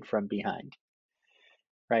naked from behind.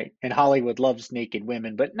 Right. And Hollywood loves naked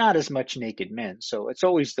women, but not as much naked men. So it's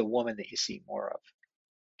always the woman that you see more of.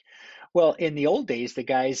 Well, in the old days, the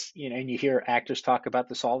guys, and you hear actors talk about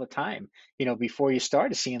this all the time. Before you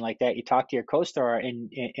start a scene like that, you talk to your co-star,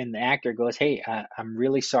 and the actor goes, "Hey, I'm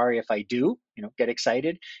really sorry if I do." Get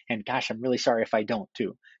excited, and gosh, I'm really sorry if I don't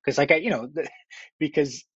too, because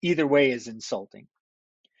because either way is insulting.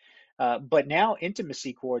 But now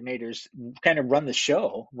intimacy coordinators kind of run the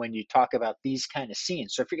show when you talk about these kind of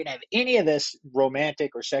scenes. So if you're going to have any of this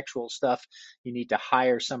romantic or sexual stuff, you need to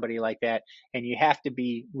hire somebody like that. And you have to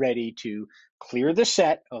be ready to clear the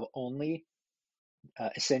set of only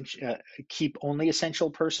keep only essential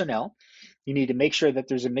personnel. You need to make sure that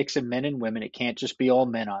there's a mix of men and women. It can't just be all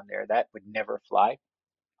men on there. That would never fly.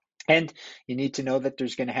 And you need to know that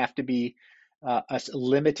there's going to have to be a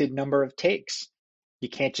limited number of takes. You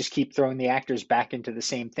can't just keep throwing the actors back into the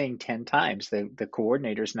same thing 10 times. The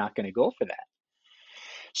coordinator's not going to go for that.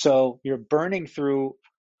 So you're burning through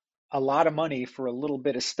a lot of money for a little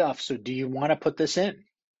bit of stuff. So do you want to put this in?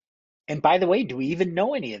 And by the way, do we even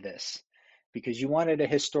know any of this? Because you wanted a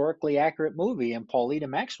historically accurate movie, and Paulita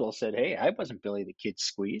Maxwell said, "Hey, I wasn't Billy the Kid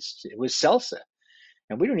squeezed. It was Celsa."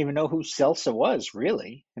 And we don't even know who Celsa was,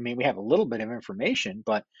 really. I mean, we have a little bit of information,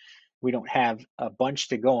 but we don't have a bunch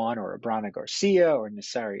to go on, or a Brana Garcia or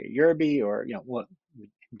Nasaria Yerby or what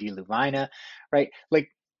D. Luvina, right?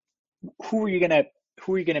 Like, who are you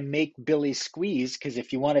gonna make Billy squeeze? Because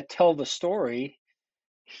if you want to tell the story,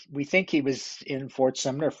 we think he was in Fort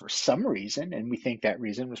Sumner for some reason, and we think that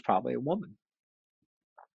reason was probably a woman.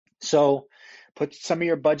 So put some of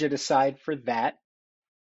your budget aside for that.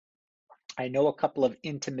 I know a couple of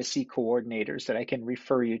intimacy coordinators that I can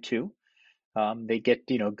refer you to. They get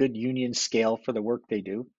good union scale for the work they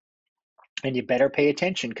do, and you better pay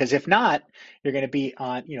attention, because if not, you're going to be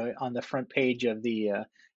on the front page of the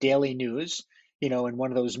daily news, in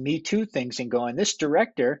one of those Me Too things, and going, this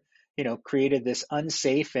director created this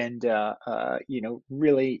unsafe and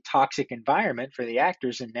really toxic environment for the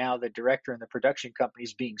actors, and now the director and the production company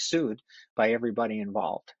is being sued by everybody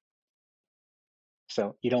involved.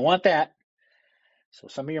 So you don't want that. So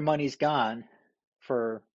some of your money's gone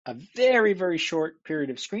for a very, very short period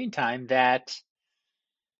of screen time that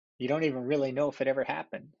you don't even really know if it ever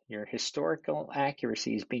happened. Your historical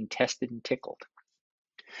accuracy is being tested and tickled.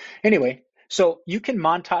 Anyway, so you can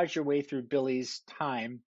montage your way through Billy's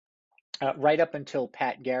time right up until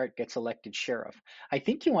Pat Garrett gets elected sheriff. I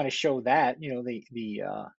think you want to show that,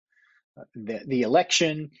 the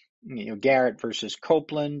election, Garrett versus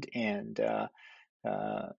Copeland, and I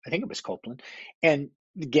think it was Copeland, and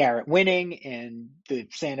Garrett winning, and the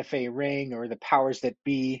Santa Fe ring, or the powers that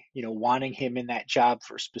be, wanting him in that job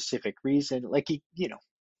for a specific reason. Like,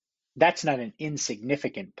 that's not an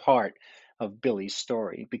insignificant part of Billy's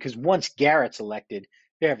story, because once Garrett's elected,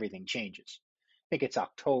 everything changes. I think it's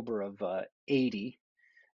October of 80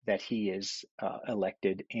 that he is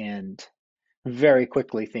elected, and very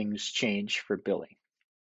quickly things change for Billy.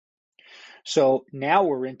 So now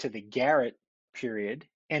we're into the Garrett period.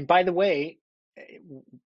 And by the way,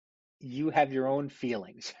 you have your own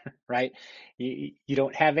feelings, right? You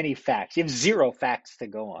don't have any facts. You have zero facts to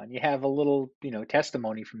go on. You have a little,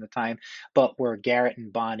 testimony from the time, but were Garrett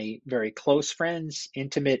and Bonnie very close friends,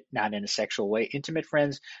 intimate, not in a sexual way, intimate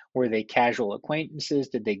friends? Were they casual acquaintances?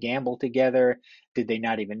 Did they gamble together? Did they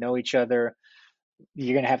not even know each other?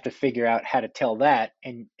 You're going to have to figure out how to tell that.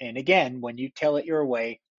 And again, when you tell it your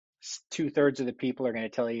way, 2/3 of the people are going to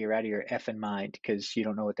tell you you're out of your effing mind, because you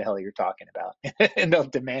don't know what the hell you're talking about, and they'll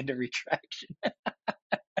demand a retraction.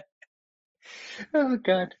 Oh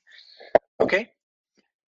God. Okay.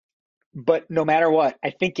 But no matter what,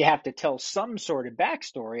 I think you have to tell some sort of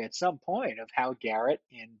backstory at some point of how Garrett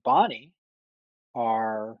and Bonnie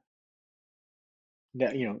are,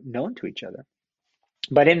 known to each other.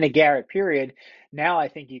 But in the Garrett period, now I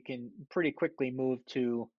think you can pretty quickly move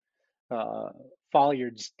to uh,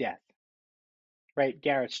 Folliard's death. Right?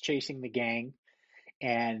 Garrett's chasing the gang,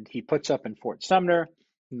 and he puts up in Fort Sumner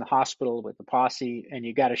in the hospital with the posse, and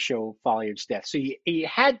you got to show Folliard's death. So you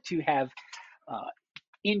had to have uh,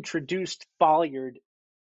 introduced Folliard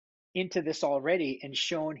into this already, and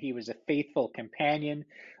shown he was a faithful companion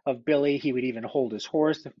of Billy. He would even hold his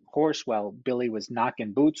horse while Billy was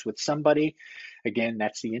knocking boots with somebody. Again,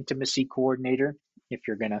 that's the intimacy coordinator, if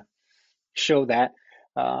you're going to show that.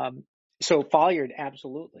 So Folliard,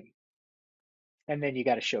 absolutely. And then you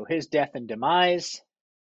got to show his death and demise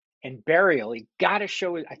and burial. You got to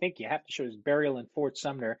show, I think you have to show his burial in Fort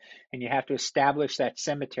Sumner, and you have to establish that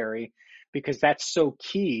cemetery, because that's so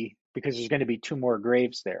key, because there's going to be two more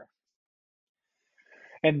graves there.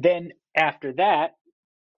 And then after that,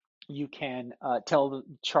 you can tell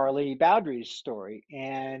Charlie Bowdry's story.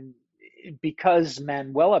 And because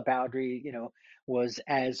Manuela Bowdry, was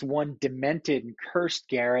as one demented and cursed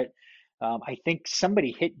Garrett, I think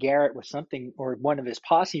somebody hit Garrett with something, or one of his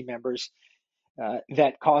posse members,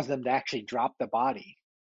 that caused them to actually drop the body.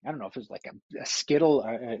 I don't know if it was like a skittle,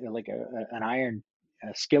 like an iron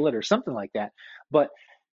skillet or something like that. But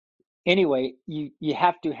anyway, you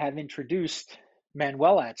have to have introduced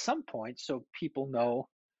Manuela at some point, so people know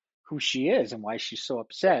who she is and why she's so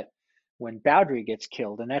upset when Bowdry gets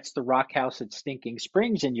killed. And that's the rock house at Stinking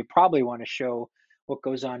Springs. And you probably want to show what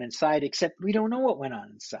goes on inside, except we don't know what went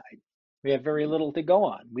on inside. We have very little to go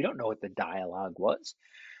on. We don't know what the dialogue was.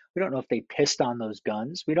 We don't know if they pissed on those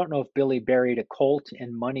guns. We don't know if Billy buried a Colt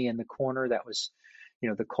and money in the corner that was,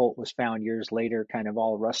 the Colt was found years later, kind of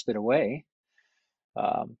all rusted away.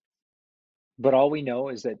 Um, but all we know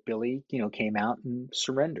is that Billy, came out and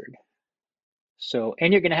surrendered. So,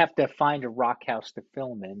 and you're going to have to find a rock house to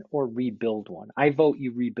film in or rebuild one. I vote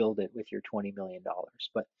you rebuild it with your $20 million,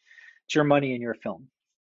 but it's your money and your film.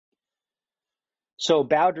 So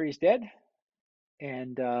Bowdry's dead,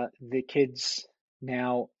 and the kid's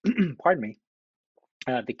now, pardon me,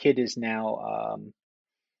 the kid is now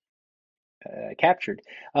captured.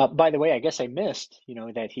 By the way, I guess I missed,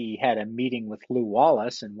 that he had a meeting with Lou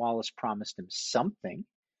Wallace, and Wallace promised him something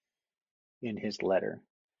in his letter.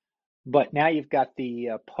 But now you've got the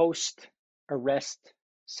post-arrest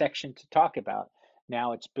section to talk about.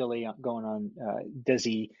 Now it's Billy going on. Does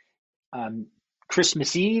he, um,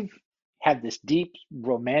 Christmas Eve, have this deep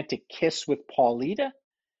romantic kiss with Paulita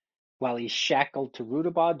while he's shackled to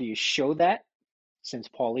Rudabaugh? Do you show that? Since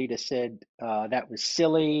Paulita said that was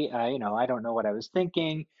silly, I don't know what I was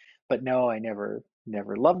thinking, but no, I never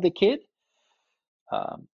loved the kid.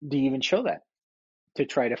 Do you even show that to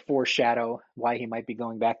try to foreshadow why he might be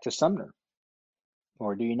going back to Sumner,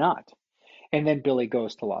 or do you not? And then Billy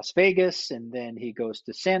goes to Las Vegas, and then he goes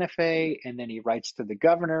to Santa Fe, and then he writes to the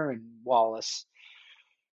governor, and Wallace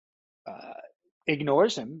uh,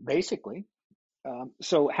 ignores him, basically.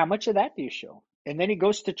 So how much of that do you show? And then he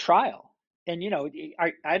goes to trial. And,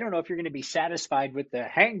 I don't know if you're going to be satisfied with the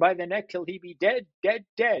hang by the neck till he be dead, dead,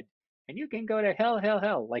 dead. And you can go to hell, hell,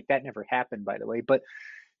 hell. Like that never happened, by the way. But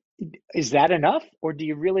is that enough? Or do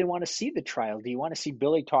you really want to see the trial? Do you want to see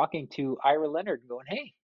Billy talking to Ira Leonard and going,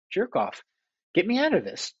 hey, jerk off, get me out of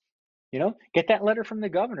this? Get that letter from the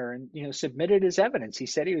governor and, submit it as evidence. He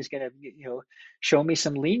said he was going to, show me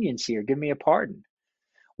some leniency or give me a pardon.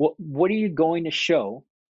 What are you going to show?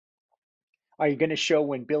 Are you going to show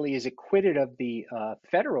when Billy is acquitted of the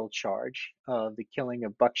federal charge of the killing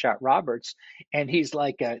of Buckshot Roberts, and he's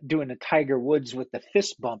like doing a Tiger Woods with the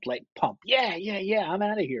fist bump, like pump, yeah, yeah, yeah, I'm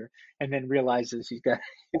out of here, and then realizes they're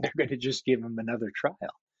going to just give him another trial?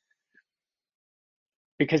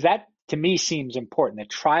 Because that to me seems important. The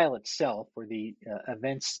trial itself, or the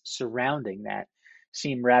events surrounding that,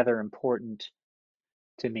 seem rather important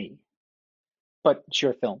to me. But it's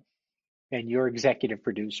your film and you're executive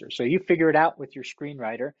producer. So you figure it out with your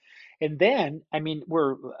screenwriter. And then, I mean,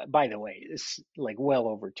 by the way, it's like well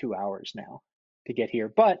over 2 hours now to get here.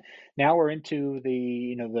 But now we're into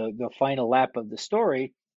the final lap of the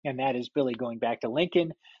story, and that is Billy going back to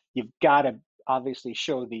Lincoln. You've got to obviously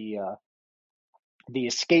show the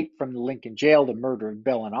escape from the Lincoln jail, the murder of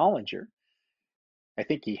Bell and Ollinger. I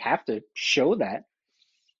think you have to show that.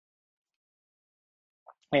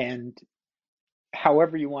 And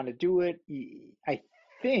however you want to do it, I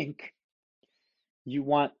think you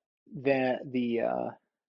want the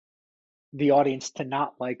audience to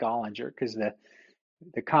not like Ollinger, because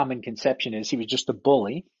the common conception is he was just a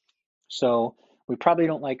bully. So we probably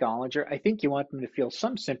don't like Ollinger. I think you want them to feel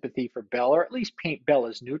some sympathy for Bell, or at least paint Bell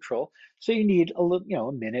as neutral. So you need a little,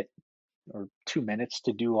 a minute or 2 minutes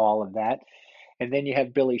to do all of that. And then you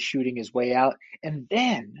have Billy shooting his way out. And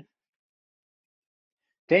then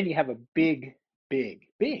you have a big, big,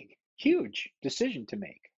 big, huge decision to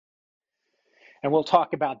make. And we'll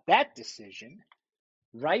talk about that decision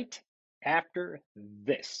right after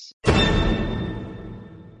this.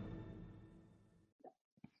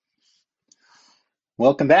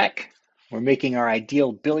 Welcome back. We're making our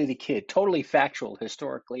ideal Billy the Kid, totally factual,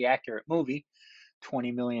 historically accurate movie,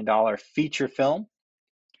 $20 million feature film.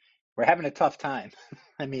 We're having a tough time.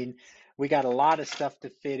 I mean, we got a lot of stuff to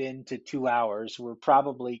fit into 2 hours. We're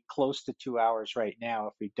probably close to 2 hours right now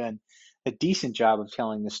if we've done a decent job of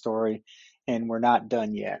telling the story, and we're not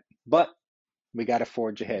done yet. But we got to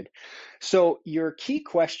forge ahead. So your key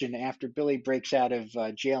question after Billy breaks out of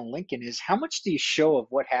jail in Lincoln is, how much do you show of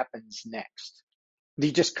what happens next? Do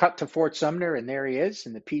you just cut to Fort Sumner and there he is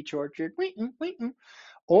in the peach orchard?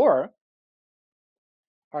 Or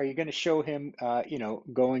are you going to show him,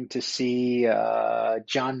 going to see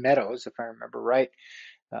John Meadows, if I remember right,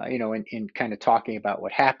 and kind of talking about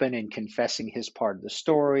what happened and confessing his part of the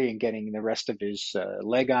story and getting the rest of his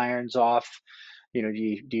leg irons off? Do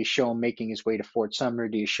you show him making his way to Fort Sumner?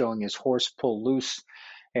 Do you show him his horse pull loose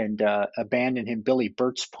and abandon him, Billy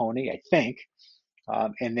Burt's pony, I think,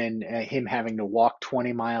 and then him having to walk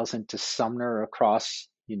 20 miles into Sumner across,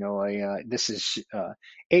 this is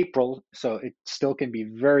April, so it still can be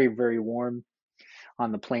very, very warm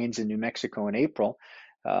on the plains in New Mexico in April.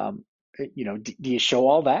 Do you show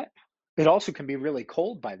all that? It also can be really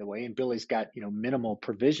cold, by the way, and Billy's got, minimal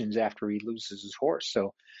provisions after he loses his horse.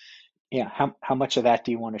 So, yeah, how much of that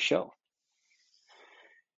do you want to show?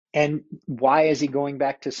 And why is he going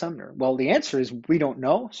back to Sumner? Well, the answer is we don't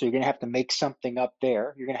know. So you're going to have to make something up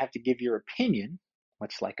there. You're going to have to give your opinion.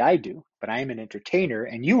 much like I do, but I am an entertainer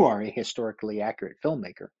and you are a historically accurate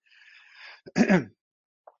filmmaker.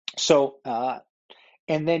 So,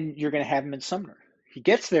 and then you're going to have him in Sumner. He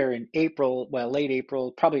gets there in April, well, late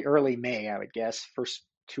April, probably early May, I would guess, first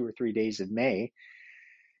 2 or 3 days of May.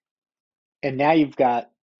 And now you've got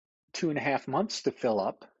 2.5 months to fill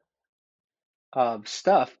up of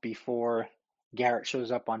stuff before Garrett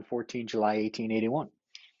shows up on 14 July 1881.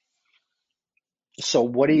 So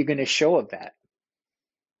what are you going to show of that?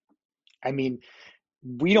 I mean,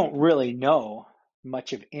 we don't really know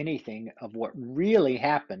much of anything of what really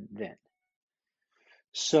happened then.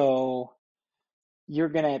 So you're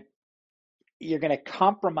going to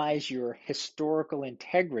compromise your historical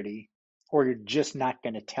integrity, or you're just not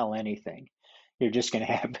going to tell anything. You're just going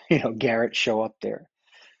to have, Garrett show up there.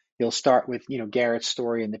 You'll start with, Garrett's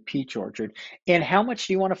story in the peach orchard. And how much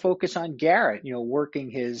do you want to focus on Garrett,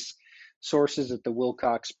 working his sources at the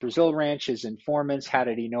Wilcox Brazil Ranch, his informants? How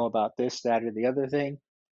did he know about this, that, or the other thing?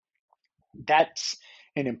 That's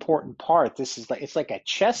an important part. It's like a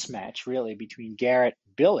chess match, really, between Garrett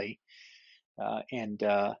and Billy. And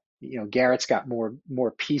Garrett's got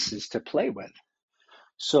more pieces to play with.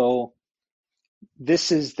 So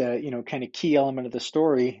this is the kind of key element of the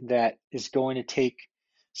story that is going to take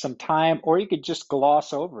some time, or you could just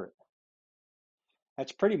gloss over it.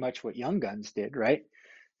 That's pretty much what Young Guns did, right?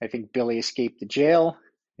 I think Billy escaped the jail,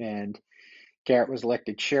 and Garrett was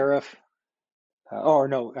elected sheriff.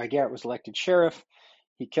 Garrett was elected sheriff.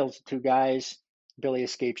 He kills the two guys. Billy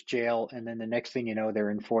escapes jail, and then the next thing you know, they're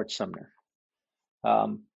in Fort Sumner.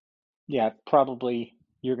 Yeah, probably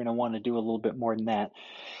you're going to want to do a little bit more than that.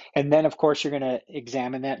 And then, of course, you're going to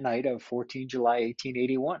examine that night of 14 July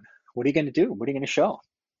 1881. What are you going to do? What are you going to show?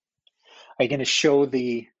 Are you going to show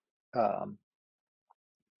the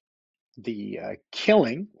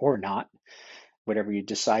killing or not? Whatever you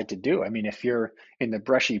decide to do. I mean, if you're in the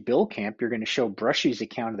Brushy Bill camp, you're going to show Brushy's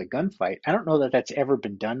account of the gunfight. I don't know that that's ever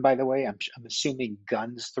been done, by the way. I'm assuming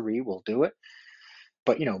Guns 3 will do it.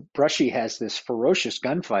 But, Brushy has this ferocious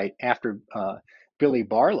gunfight after Billy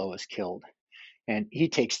Barlow is killed. And he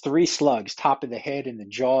takes 3 slugs, top of the head, in the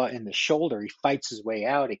jaw, and the shoulder. He fights his way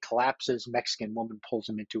out. He collapses. Mexican woman pulls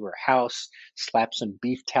him into her house, slaps some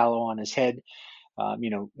beef tallow on his head.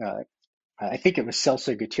 I think it was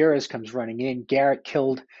Celso Gutierrez comes running in. Garrett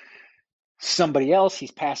killed somebody else.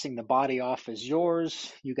 He's passing the body off as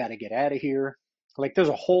yours. You got to get out of here. Like, there's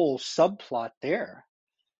a whole subplot there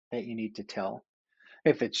that you need to tell.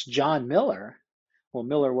 If it's John Miller, well,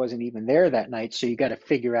 Miller wasn't even there that night, so you got to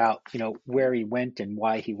figure out, where he went and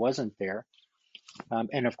why he wasn't there.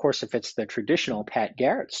 And of course, if it's the traditional Pat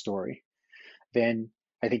Garrett story, then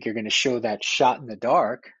I think you're going to show that shot in the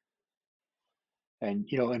dark and,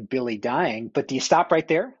 and Billy dying. But do you stop right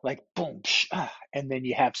there? Like, boom, and then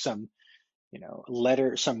you have some,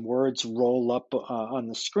 some words roll up on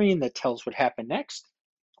the screen that tells what happened next?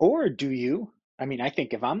 Or do you? I mean, I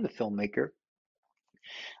think if I'm the filmmaker,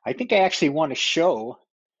 I think I actually want to show,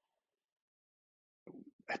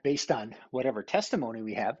 based on whatever testimony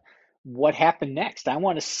we have, what happened next. I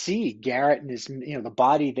want to see Garrett and his, the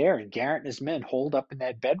body there, and Garrett and his men holed up in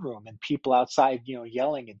that bedroom, and people outside,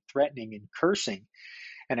 yelling and threatening and cursing.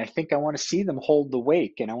 And I think I want to see them hold the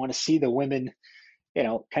wake, and I want to see the women,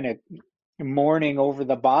 kind of mourning over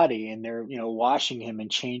the body, and they're, washing him and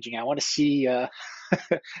changing. I want to see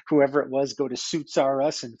whoever it was go to Suits R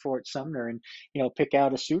Us in Fort Sumner and, pick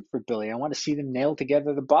out a suit for Billy. I want to see them nail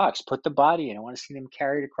together the box, put the body in. I want to see them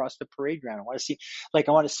carried across the parade ground. I want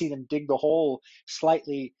to see them dig the hole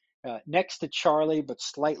slightly next to Charlie, but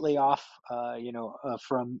slightly off,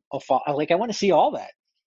 from afar. Like, I want to see all that.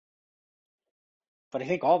 But I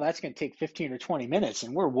think all that's going to take 15 or 20 minutes,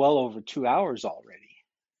 and we're well over 2 hours already.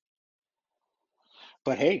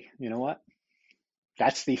 But hey, you know what?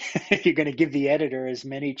 That's you're going to give the editor as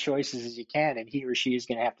many choices as you can, and he or she is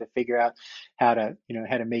going to have to figure out how to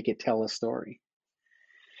make it tell a story.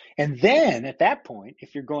 And then at that point,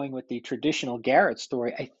 if you're going with the traditional Garrett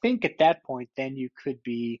story, I think at that point, then you could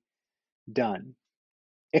be done.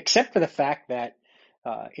 Except for the fact that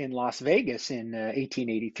in Las Vegas in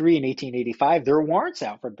 1883 and 1885, there were warrants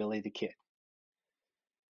out for Billy the Kid.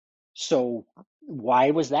 So why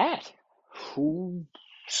was that? Who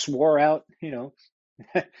swore out,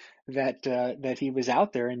 that he was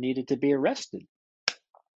out there and needed to be arrested?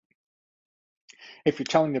 If you're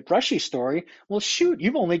telling the Brushy story, well, shoot,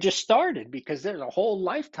 you've only just started, because there's a whole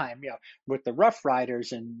lifetime, with the Rough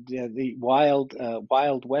Riders and the Wild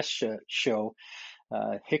West show.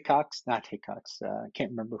 Not Hickox. I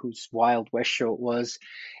can't remember whose Wild West show it was.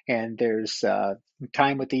 And there's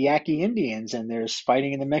Time with the Yaqui Indians, and there's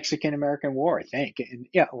fighting in the Mexican-American War, I think, and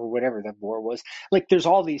yeah, or whatever the war was. Like there's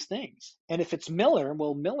all these things. And if it's Miller,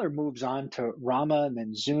 well, Miller moves on to Rama and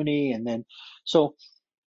then Zuni, and then so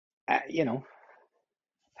you know,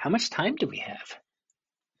 how much time do we have?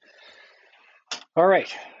 All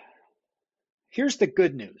right, here's the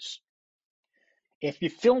good news. If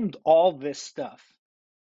you filmed all this stuff,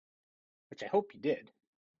 which I hope you did,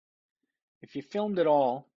 if you filmed it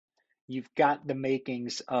all, you've got the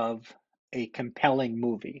makings of a compelling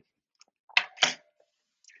movie.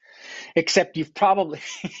 Except you've probably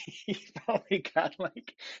got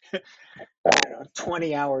like I don't know,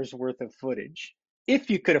 20 hours worth of footage. If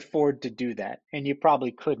you could afford to do that, and you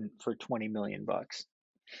probably couldn't for 20 million bucks.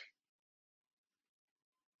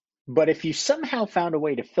 But if you somehow found a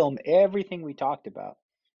way to film everything we talked about,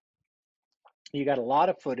 you got a lot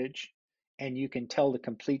of footage and you can tell the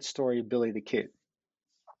complete story of Billy the Kid.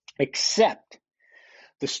 Except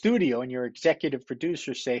the studio and your executive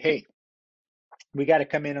producers say, hey, we got to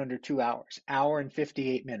come in under 2 hours, hour and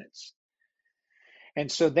 58 minutes.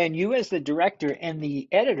 And so then you, as the director and the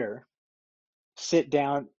editor, sit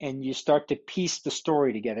down and you start to piece the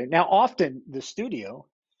story together. Now, often the studio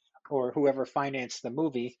or whoever financed the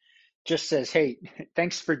movie just says, hey,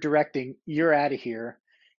 thanks for directing. You're out of here.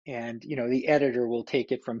 And, the editor will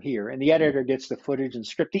take it from here. And the editor gets the footage and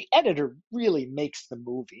script. The editor really makes the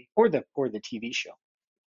movie or the TV show.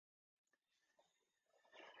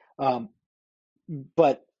 Um,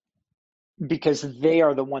 but because they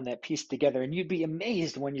are the one that pieced together, and you'd be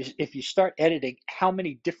amazed if you start editing how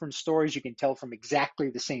many different stories you can tell from exactly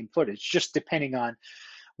the same footage, just depending on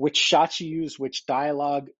which shots you use, which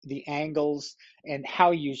dialogue, the angles, and how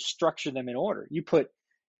you structure them in order. You put,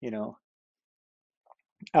 you know,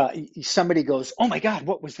 somebody goes, "Oh my God,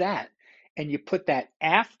 what was that?" And you put that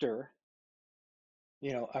after,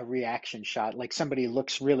 a reaction shot, like somebody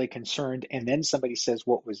looks really concerned, and then somebody says,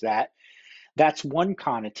 "What was that?" That's one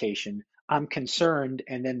connotation. I'm concerned,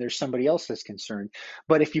 and then there's somebody else that's concerned.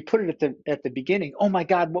 But if you put it at the beginning, "Oh my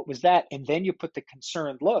God, what was that?" and then you put the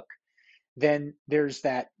concerned look, then there's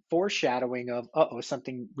that foreshadowing of, uh-oh,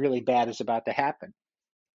 something really bad is about to happen.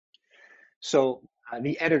 So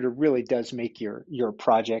the editor really does make your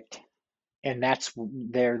project, and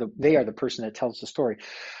they are the person that tells the story.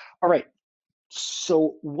 All right.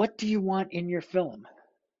 So what do you want in your film?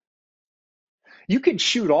 You can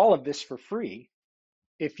shoot all of this for free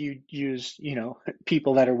if you use,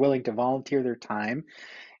 people that are willing to volunteer their time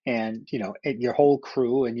and, and your whole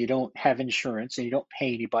crew, and you don't have insurance and you don't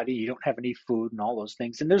pay anybody, you don't have any food and all those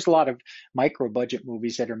things. And there's a lot of micro budget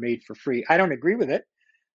movies that are made for free. I don't agree with it,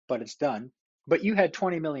 but it's done. But you had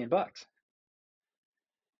 20 million bucks.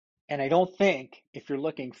 And I don't think if you're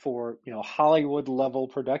looking for, Hollywood level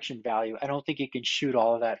production value, I don't think you can shoot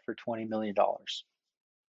all of that for $20 million.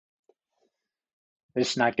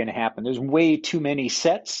 It's not going to happen. There's way too many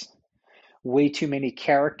sets, way too many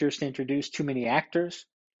characters to introduce, too many actors.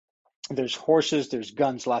 There's horses, there's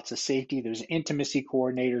guns, lots of safety, there's intimacy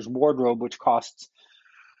coordinators, wardrobe, which costs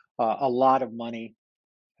a lot of money.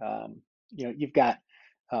 You've got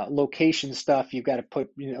location stuff. You've got to put,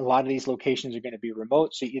 a lot of these locations are going to be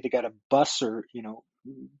remote. So you either got to bus or,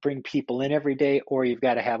 bring people in every day, or you've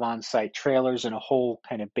got to have on-site trailers and a whole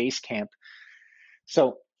kind of base camp.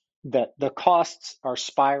 So the costs are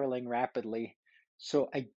spiraling rapidly. So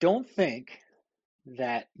I don't think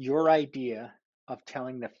that your idea of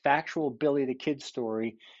telling the factual Billy the Kid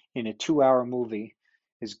story in a 2-hour movie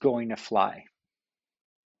is going to fly.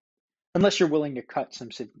 Unless you're willing to cut some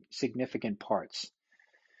significant parts.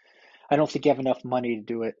 I don't think you have enough money to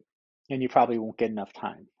do it, and you probably won't get enough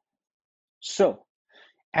time. So,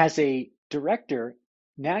 as a director,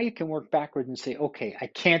 now you can work backwards and say, okay, I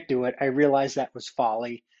can't do it. I realize that was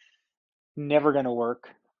folly. Never going to work.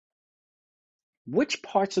 Which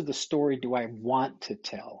parts of the story do I want to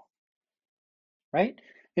tell? Right?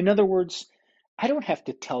 In other words, I don't have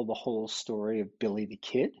to tell the whole story of Billy the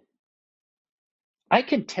Kid. I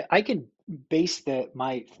can base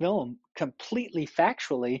my film completely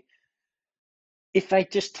factually if I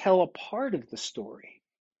just tell a part of the story.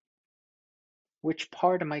 Which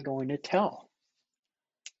part am I going to tell?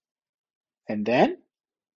 And then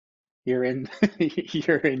you're in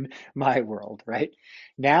you're in my world, right?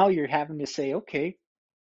 Now you're having to say, okay,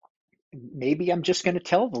 maybe I'm just going to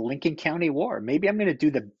tell the Lincoln County War. Maybe I'm going to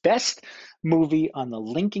do the best movie on the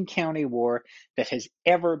Lincoln County War that has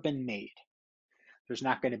ever been made. There's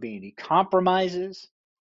not going to be any compromises.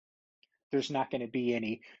 There's not going to be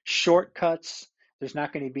any shortcuts. There's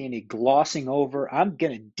not going to be any glossing over. I'm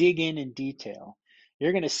going to dig in detail.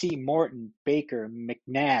 You're going to see Morton, Baker,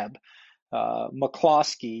 McNabb,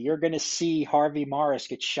 McCloskey. You're going to see Harvey Morris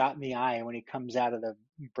get shot in the eye when he comes out of the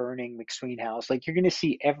burning McSween house. Like, you're going to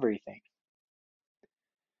see everything.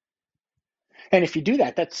 And if you do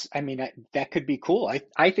that, that could be cool.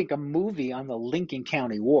 I think a movie on the Lincoln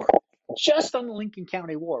County War, just on the Lincoln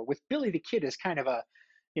County War, with Billy the Kid as kind of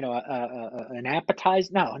an appetizer,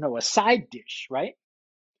 no, a side dish, right?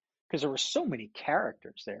 Because there were so many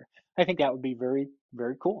characters there. I think that would be very,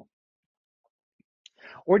 very cool.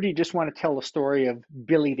 Or do you just want to tell the story of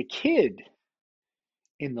Billy the Kid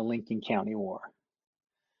in the Lincoln County War?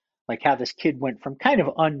 Like how this kid went from kind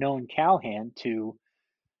of unknown cowhand to,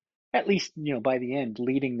 at least, by the end,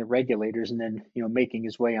 leading the regulators, and then, making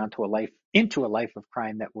his way into a life of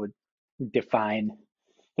crime that would define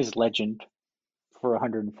his legend for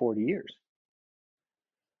 140 years.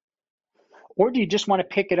 Or do you just want to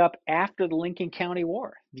pick it up after the Lincoln County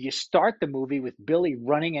War? Do you start the movie with Billy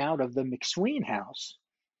running out of the McSween house,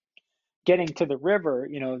 getting to the river,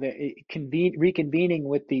 reconvening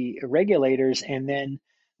with the regulators, and then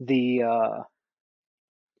the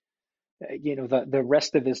the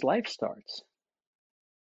rest of his life starts?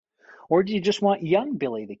 Or do you just want young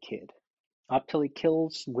Billy the Kid up till he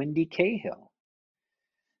kills Wendy Cahill?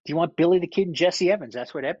 Do you want Billy the Kid and Jesse Evans?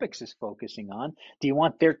 That's what EPIX is focusing on. Do you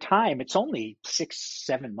want their time? It's only 6,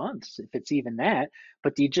 7 months, if it's even that.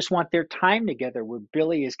 But do you just want their time together where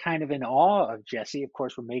Billy is kind of in awe of Jesse? Of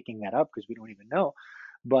course, we're making that up because we don't even know.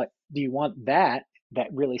 But do you want that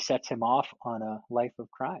really sets him off on a life of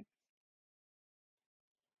crime?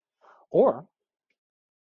 Or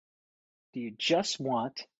do you just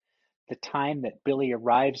want the time that Billy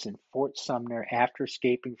arrives in Fort Sumner after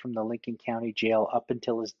escaping from the Lincoln County Jail up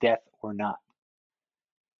until his death or not?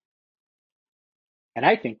 And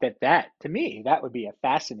I think to me, that would be a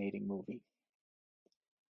fascinating movie.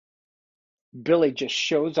 Billy just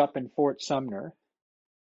shows up in Fort Sumner,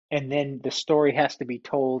 and then the story has to be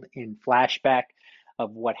told in flashback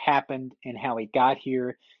of what happened and how he got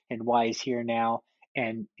here and why he's here now.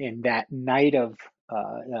 And that night of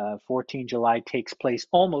 14 July takes place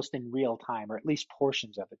almost in real time, or at least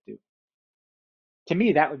portions of it do. To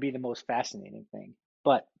me, that would be the most fascinating thing.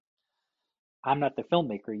 But I'm not the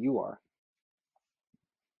filmmaker, you are.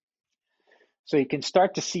 So you can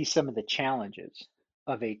start to see some of the challenges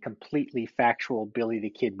of a completely factual Billy the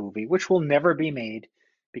Kid movie, which will never be made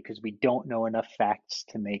because we don't know enough facts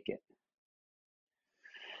to make it.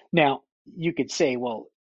 Now, you could say, well,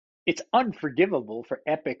 it's unforgivable for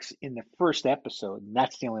EPIX in the first episode, and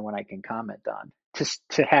that's the only one I can comment on,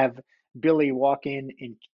 to have Billy walk in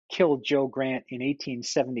and kill Joe Grant in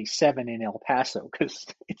 1877 in El Paso, because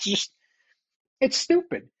it's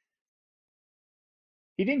stupid.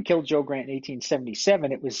 He didn't kill Joe Grant in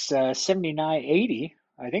 1877. It was 79, 80.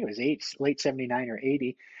 I think it was late 79 or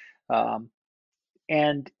 80.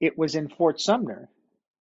 And it was in Fort Sumner.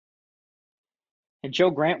 And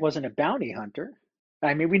Joe Grant wasn't a bounty hunter.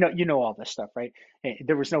 I mean, you know all this stuff, right?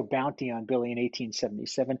 There was no bounty on Billy in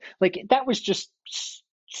 1877. Like, that was just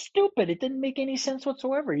stupid. It didn't make any sense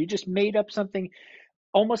whatsoever. You just made up something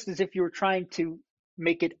almost as if you were trying to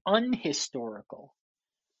make it unhistorical.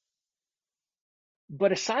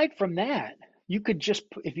 But aside from that,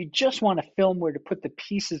 if you just want a film where to put the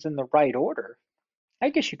pieces in the right order, I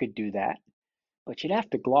guess you could do that, but you'd have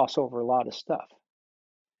to gloss over a lot of stuff.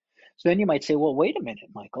 So then you might say, well, wait a minute,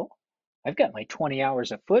 Michael. I've got my 20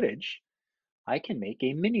 hours of footage. I can make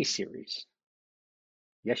a mini series.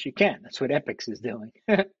 Yes, you can. That's what EPIX is doing.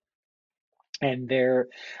 And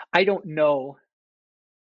I don't know.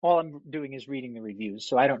 All I'm doing is reading the reviews,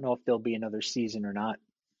 so I don't know if there'll be another season or not.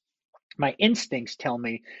 My instincts tell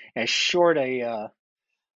me as short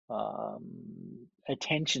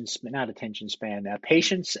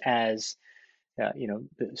patience as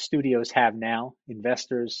the studios have now,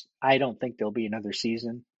 investors. I don't think there'll be another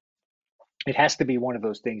season. It has to be one of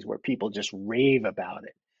those things where people just rave about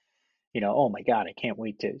it. Oh my God, I can't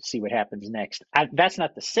wait to see what happens next. That's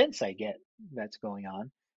not the sense I get that's going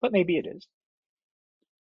on, but maybe it is.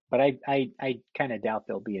 But I kind of doubt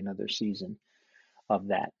there'll be another season of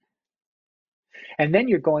that. And then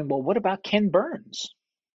you're going, well, what about Ken Burns?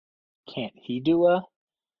 Can't he do a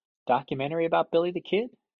documentary about Billy the Kid?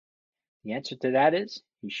 The answer to that is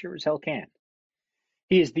he sure as hell can.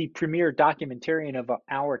 He is the premier documentarian of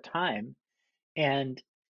our time, and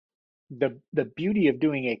the beauty of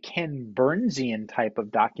doing a Ken Burnsian type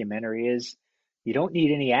of documentary is you don't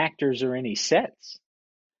need any actors or any sets.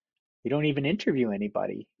 You don't even interview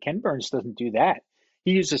anybody. Ken Burns doesn't do that.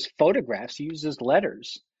 He uses photographs. He uses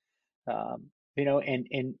letters. And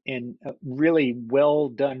really well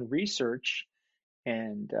done research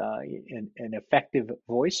and an effective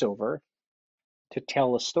voiceover to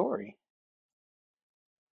tell a story.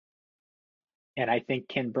 And I think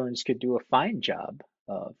Ken Burns could do a fine job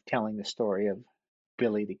of telling the story of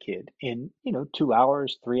Billy the Kid in, 2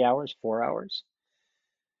 hours, 3 hours, 4 hours.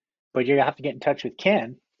 But you have to get in touch with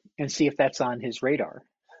Ken and see if that's on his radar.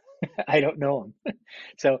 I don't know him.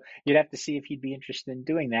 So you'd have to see if he'd be interested in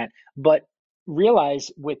doing that. But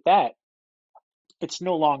realize with that, it's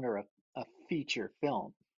no longer a feature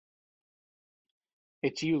film.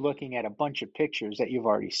 It's you looking at a bunch of pictures that you've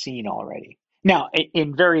already seen already. Now,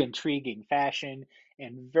 in very intriguing fashion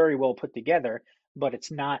and very well put together, but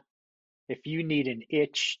it's not, if you need an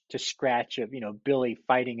itch to scratch of, Billy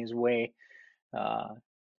fighting his way, uh,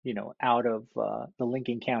 out of the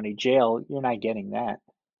Lincoln County Jail, you're not getting that.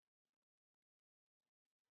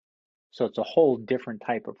 So it's a whole different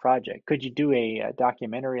type of project. Could you do a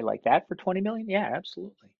documentary like that for 20 million? Yeah,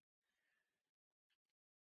 absolutely.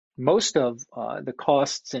 Most of the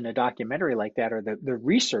costs in a documentary like that are the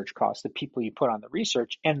research costs, the people you put on the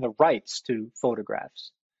research, and the rights to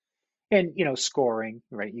photographs. And scoring,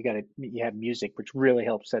 right? You have music, which really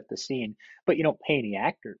helps set the scene, but you don't pay any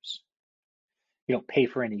actors. You don't pay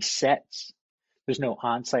for any sets. There's no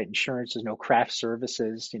on-site insurance. There's no craft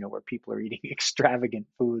services, where people are eating extravagant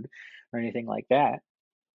food or anything like that.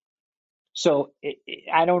 So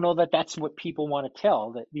I don't know that that's what people want to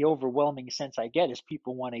tell. That the overwhelming sense I get is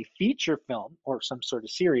people want a feature film or some sort of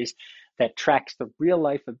series that tracks the real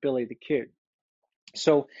life of Billy the Kid.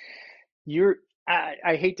 So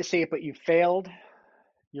I hate to say it, but you failed.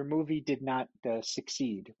 Your movie did not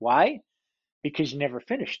succeed. Why? Because you never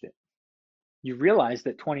finished it. You realized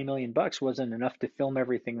that 20 million bucks wasn't enough to film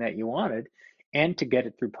everything that you wanted and to get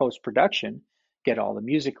it through post production, get all the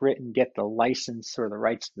music written, get the license or the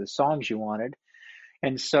rights to the songs you wanted.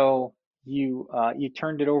 And so you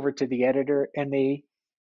turned it over to the editor, and they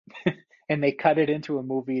cut it into a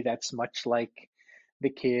movie that's much like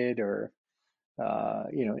The Kid, or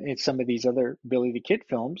in some of these other Billy the Kid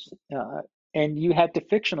films. And you had to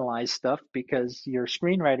fictionalize stuff because your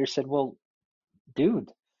screenwriter said, "Well,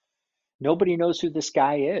 dude, nobody knows who this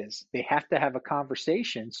guy is. They have to have a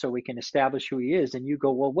conversation so we can establish who he is." And you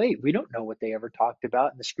go, "Well, wait, we don't know what they ever talked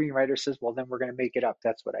about." And the screenwriter says, "Well, then we're going to make it up."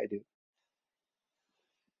 That's what I do.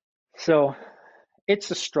 So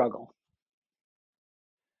it's a struggle.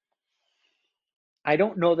 I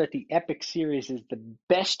don't know that the EPIX series is the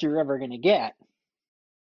best you're ever going to get.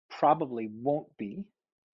 Probably won't be.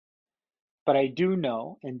 But I do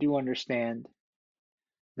know and do understand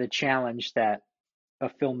the challenge that a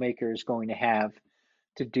filmmaker is going to have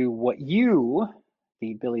to do what you,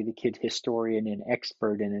 the Billy the Kid historian and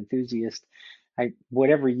expert and enthusiast,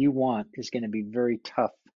 whatever you want is going to be very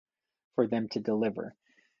tough for them to deliver,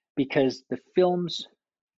 because the films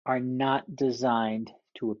are not designed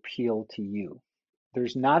to appeal to you.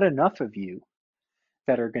 There's not enough of you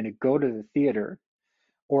that are going to go to the theater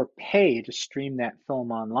or pay to stream that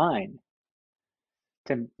film online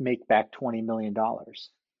to make back $20 million.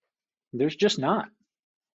 There's just not.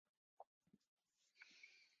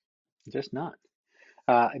 Just not.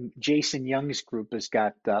 Jason Young's group has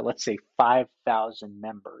got, let's say, 5,000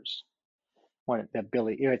 members.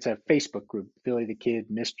 It's a Facebook group, Billy the Kid,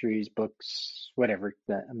 Mysteries, Books, whatever.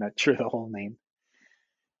 I'm not sure the whole name.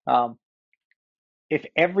 Um, if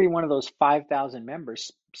every one of those 5,000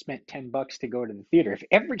 members spent $10 to go to the theater, if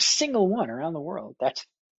every single one around the world, that's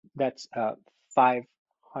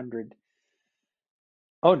 500.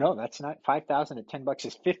 Oh no, that's not 5,000 at $10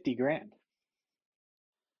 is 50 grand.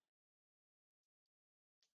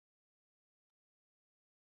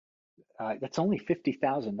 That's only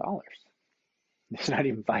 $50,000. It's not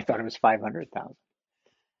even. I thought it was 500,000.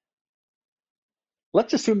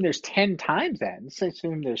 Let's assume there's 10 times that. Let's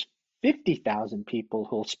assume there's 50,000 people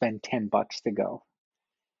who'll spend $10 to go.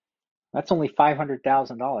 That's only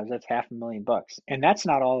 $500,000. That's $500,000, and that's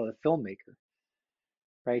not all of the filmmaker,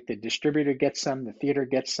 right? The distributor gets some, the theater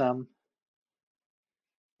gets some.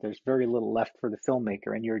 There's very little left for the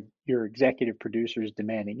filmmaker, and your executive producer is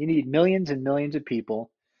demanding. You need millions and millions of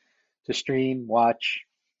people to stream, watch,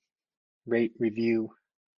 rate, review,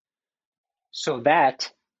 so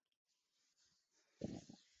that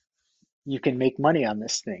you can make money on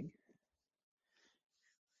this thing.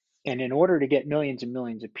 And in order to get millions and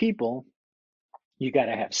millions of people, you got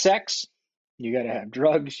to have sex, you got to have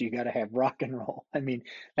drugs, you got to have rock and roll. I mean,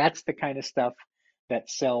 that's the kind of stuff that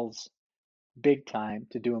sells big time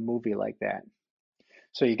to do a movie like that.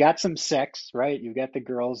 So you got some sex, right? You got the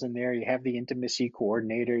girls in there, you have the intimacy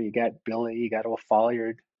coordinator, you got Billy, you got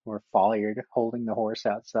Folliard holding the horse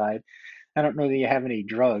outside. I don't know that you have any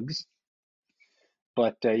drugs,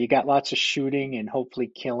 but you got lots of shooting and hopefully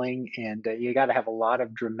killing, and you got to have a lot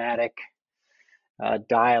of dramatic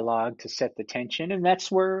dialogue to set the tension, and that's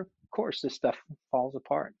where, of course, this stuff falls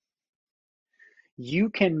apart. You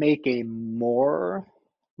can make a more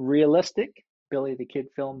realistic Billy the Kid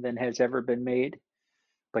film than has ever been made,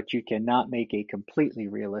 but you cannot make a completely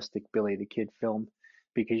realistic Billy the Kid film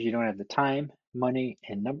because you don't have the time, money,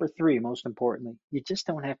 and number three, most importantly, you just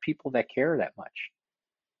don't have people that care that much.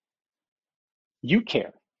 You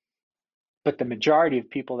care, but the majority of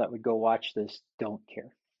people that would go watch this don't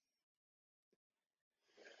care.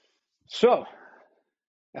 So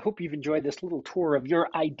I hope you've enjoyed this little tour of your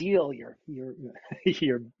ideal, your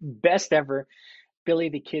your best ever Billy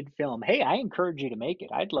the Kid film. Hey, I encourage you to make it.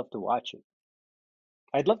 I'd love to watch it.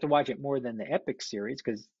 I'd love to watch it more than the EPIX series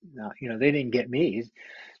because they didn't get me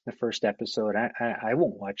the first episode. I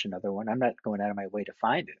won't watch another one. I'm not going out of my way to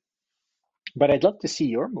find it. But I'd love to see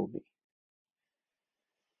your movie.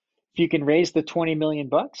 If you can raise the 20 million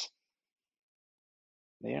bucks,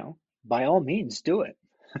 by all means do it.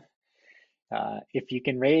 If you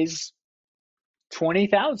can raise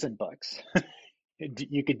 20,000 bucks,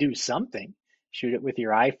 you could do something. Shoot it with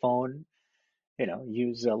your iPhone,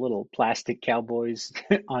 use little plastic cowboys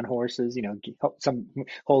on horses, some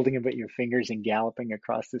holding them with your fingers and galloping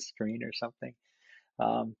across the screen or something.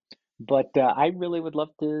 But I really would love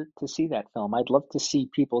to see that film. I'd love to see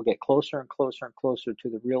people get closer and closer and closer to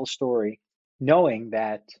the real story, knowing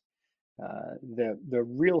that the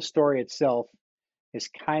real story itself is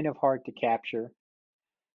kind of hard to capture,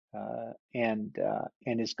 and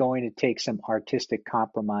is going to take some artistic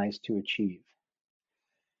compromise to achieve.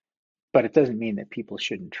 But it doesn't mean that people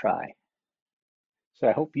shouldn't try. So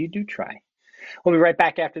I hope you do try. We'll be right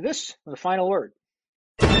back after this with a final word.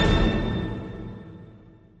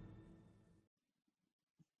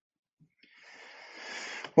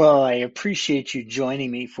 Well, I appreciate you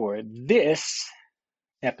joining me for this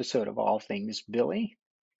episode of All Things Billy.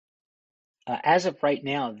 As of right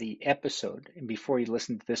now, the episode, and before you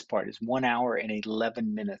listen to this part, is 1 hour and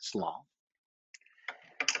 11 minutes long.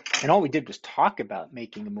 And all we did was talk about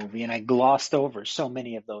making a movie, and I glossed over so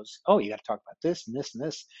many of those. Oh, you got to talk about this and this and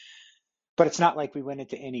this. But it's not like we went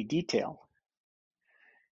into any detail.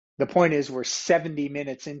 The point is, we're 70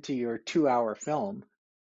 minutes into your 2-hour film,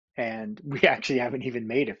 and we actually haven't even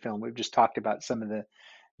made a film. We've just talked about some of the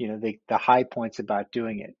high points about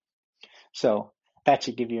doing it. So that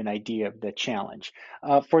should give you an idea of the challenge.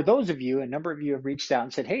 For those of you, a number of you have reached out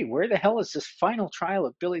and said, hey, where the hell is this final trial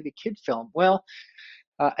of Billy the Kid film? Well,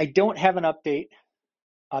 I don't have an update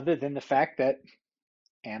other than the fact that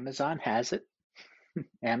Amazon has it.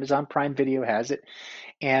 Amazon Prime Video has it.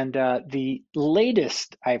 And the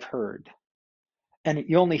latest I've heard, and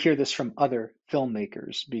you only hear this from other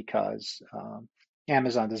filmmakers because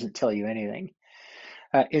Amazon doesn't tell you anything,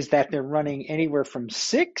 is that they're running anywhere from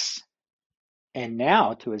 6 and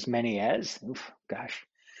now to as many as,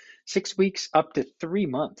 6 weeks up to 3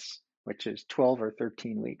 months, which is 12 or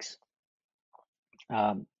 13 weeks,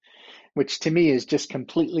 which to me is just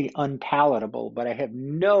completely unpalatable, but I have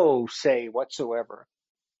no say whatsoever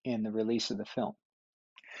in the release of the film.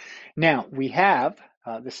 Now, we have,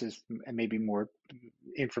 this is maybe more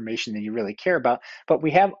information than you really care about, but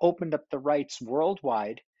we have opened up the rights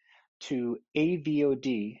worldwide to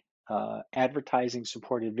AVOD, advertising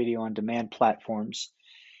supported video on demand platforms.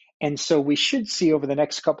 And so we should see over the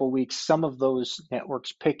next couple of weeks some of those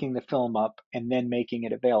networks picking the film up and then making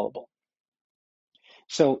it available.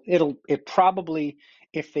 So it probably,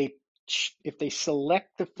 if they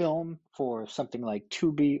select the film for something like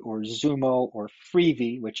Tubi or Zumo or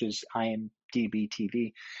Freevee, which is IMDb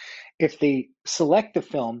TV, if they select the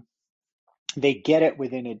film, they get it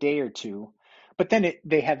within a day or two. But then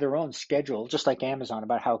they have their own schedule, just like Amazon,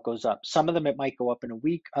 about how it goes up. Some of them it might go up in a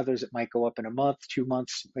week, others it might go up in a month, 2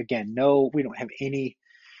 months. Again, no, we don't have any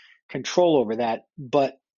control over that.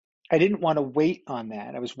 But I didn't want to wait on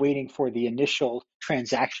that. I was waiting for the initial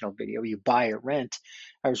transactional video, you buy or rent.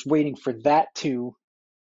 I was waiting for that to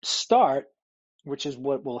start, which is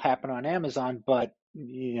what will happen on Amazon, but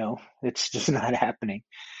it's just not happening.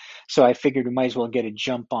 So I figured we might as well get a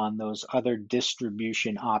jump on those other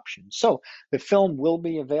distribution options. So the film will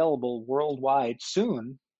be available worldwide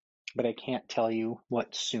soon, but I can't tell you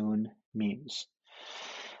what soon means.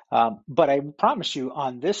 But I promise you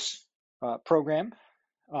on this program,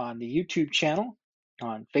 on the YouTube channel,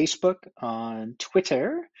 on Facebook, on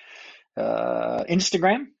Twitter,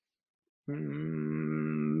 Instagram,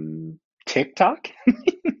 TikTok,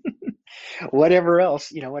 whatever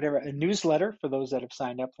else, whatever, a newsletter for those that have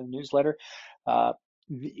signed up for the newsletter.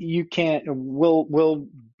 We'll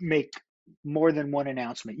make more than one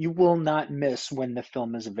announcement. You will not miss when the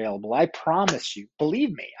film is available. I promise you.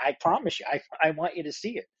 Believe me, I promise you. I want you to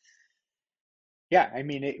see it. Yeah, I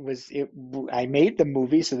mean, I made the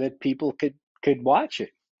movie so that people could watch it.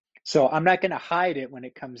 So I'm not going to hide it when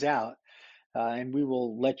it comes out, and we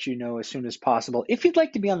will let you know as soon as possible. If you'd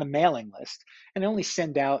like to be on the mailing list, and I only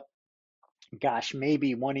send out, gosh,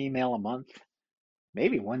 maybe one email a month,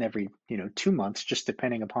 maybe one every 2 months, just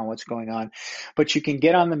depending upon what's going on. But you can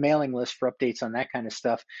get on the mailing list for updates on that kind of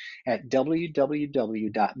stuff at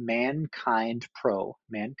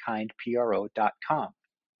www.mankindpro.com.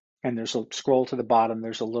 And there's a scroll to the bottom.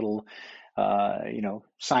 There's a little,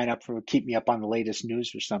 sign up for keep me up on the latest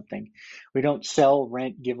news or something. We don't sell,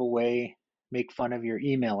 rent, give away, make fun of your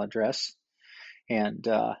email address. And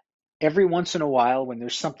every once in a while, when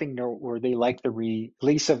there's something where they like the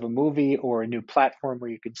release of a movie or a new platform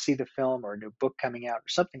where you can see the film or a new book coming out or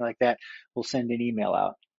something like that, we'll send an email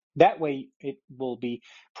out. That way, it will be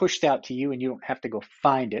pushed out to you and you don't have to go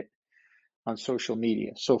find it on social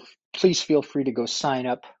media. So please feel free to go sign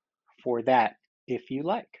up for that if you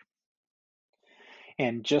like.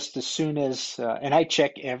 And just as soon as, and I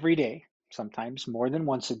check every day, sometimes more than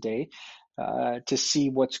once a day, to see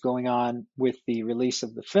what's going on with the release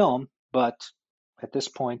of the film. But at this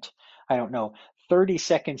point, I don't know. 30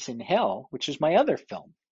 Seconds in Hell, which is my other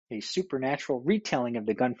film, a supernatural retelling of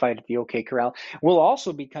the gunfight at the OK Corral, will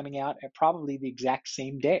also be coming out at probably the exact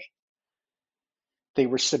same day. They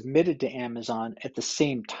were submitted to Amazon at the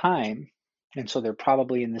same time, and so they're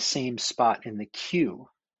probably in the same spot in the queue.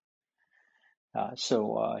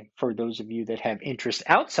 So for those of you that have interest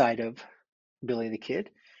outside of Billy the Kid,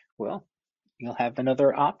 well, you'll have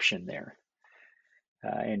another option there.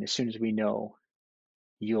 And as soon as we know,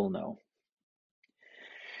 you'll know.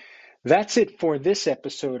 That's it for this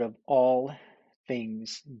episode of All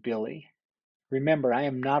Things Billy. Remember, I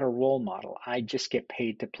am not a role model. I just get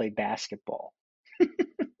paid to play basketball.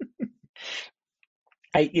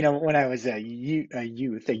 When I was a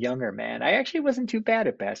youth, a younger man, I actually wasn't too bad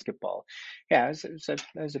at basketball. Yeah, I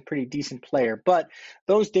was a pretty decent player, but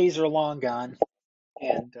those days are long gone.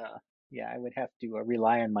 And yeah, I would have to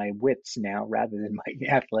rely on my wits now rather than my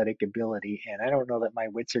athletic ability. And I don't know that my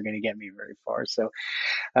wits are going to get me very far. So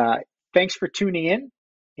uh, thanks for tuning in.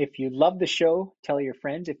 If you love the show, tell your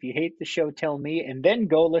friends. If you hate the show, tell me, and then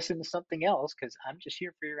go listen to something else because I'm just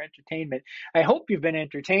here for your entertainment. I hope you've been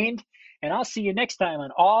entertained, and I'll see you next time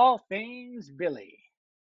on All Things Billy.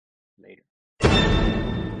 Later.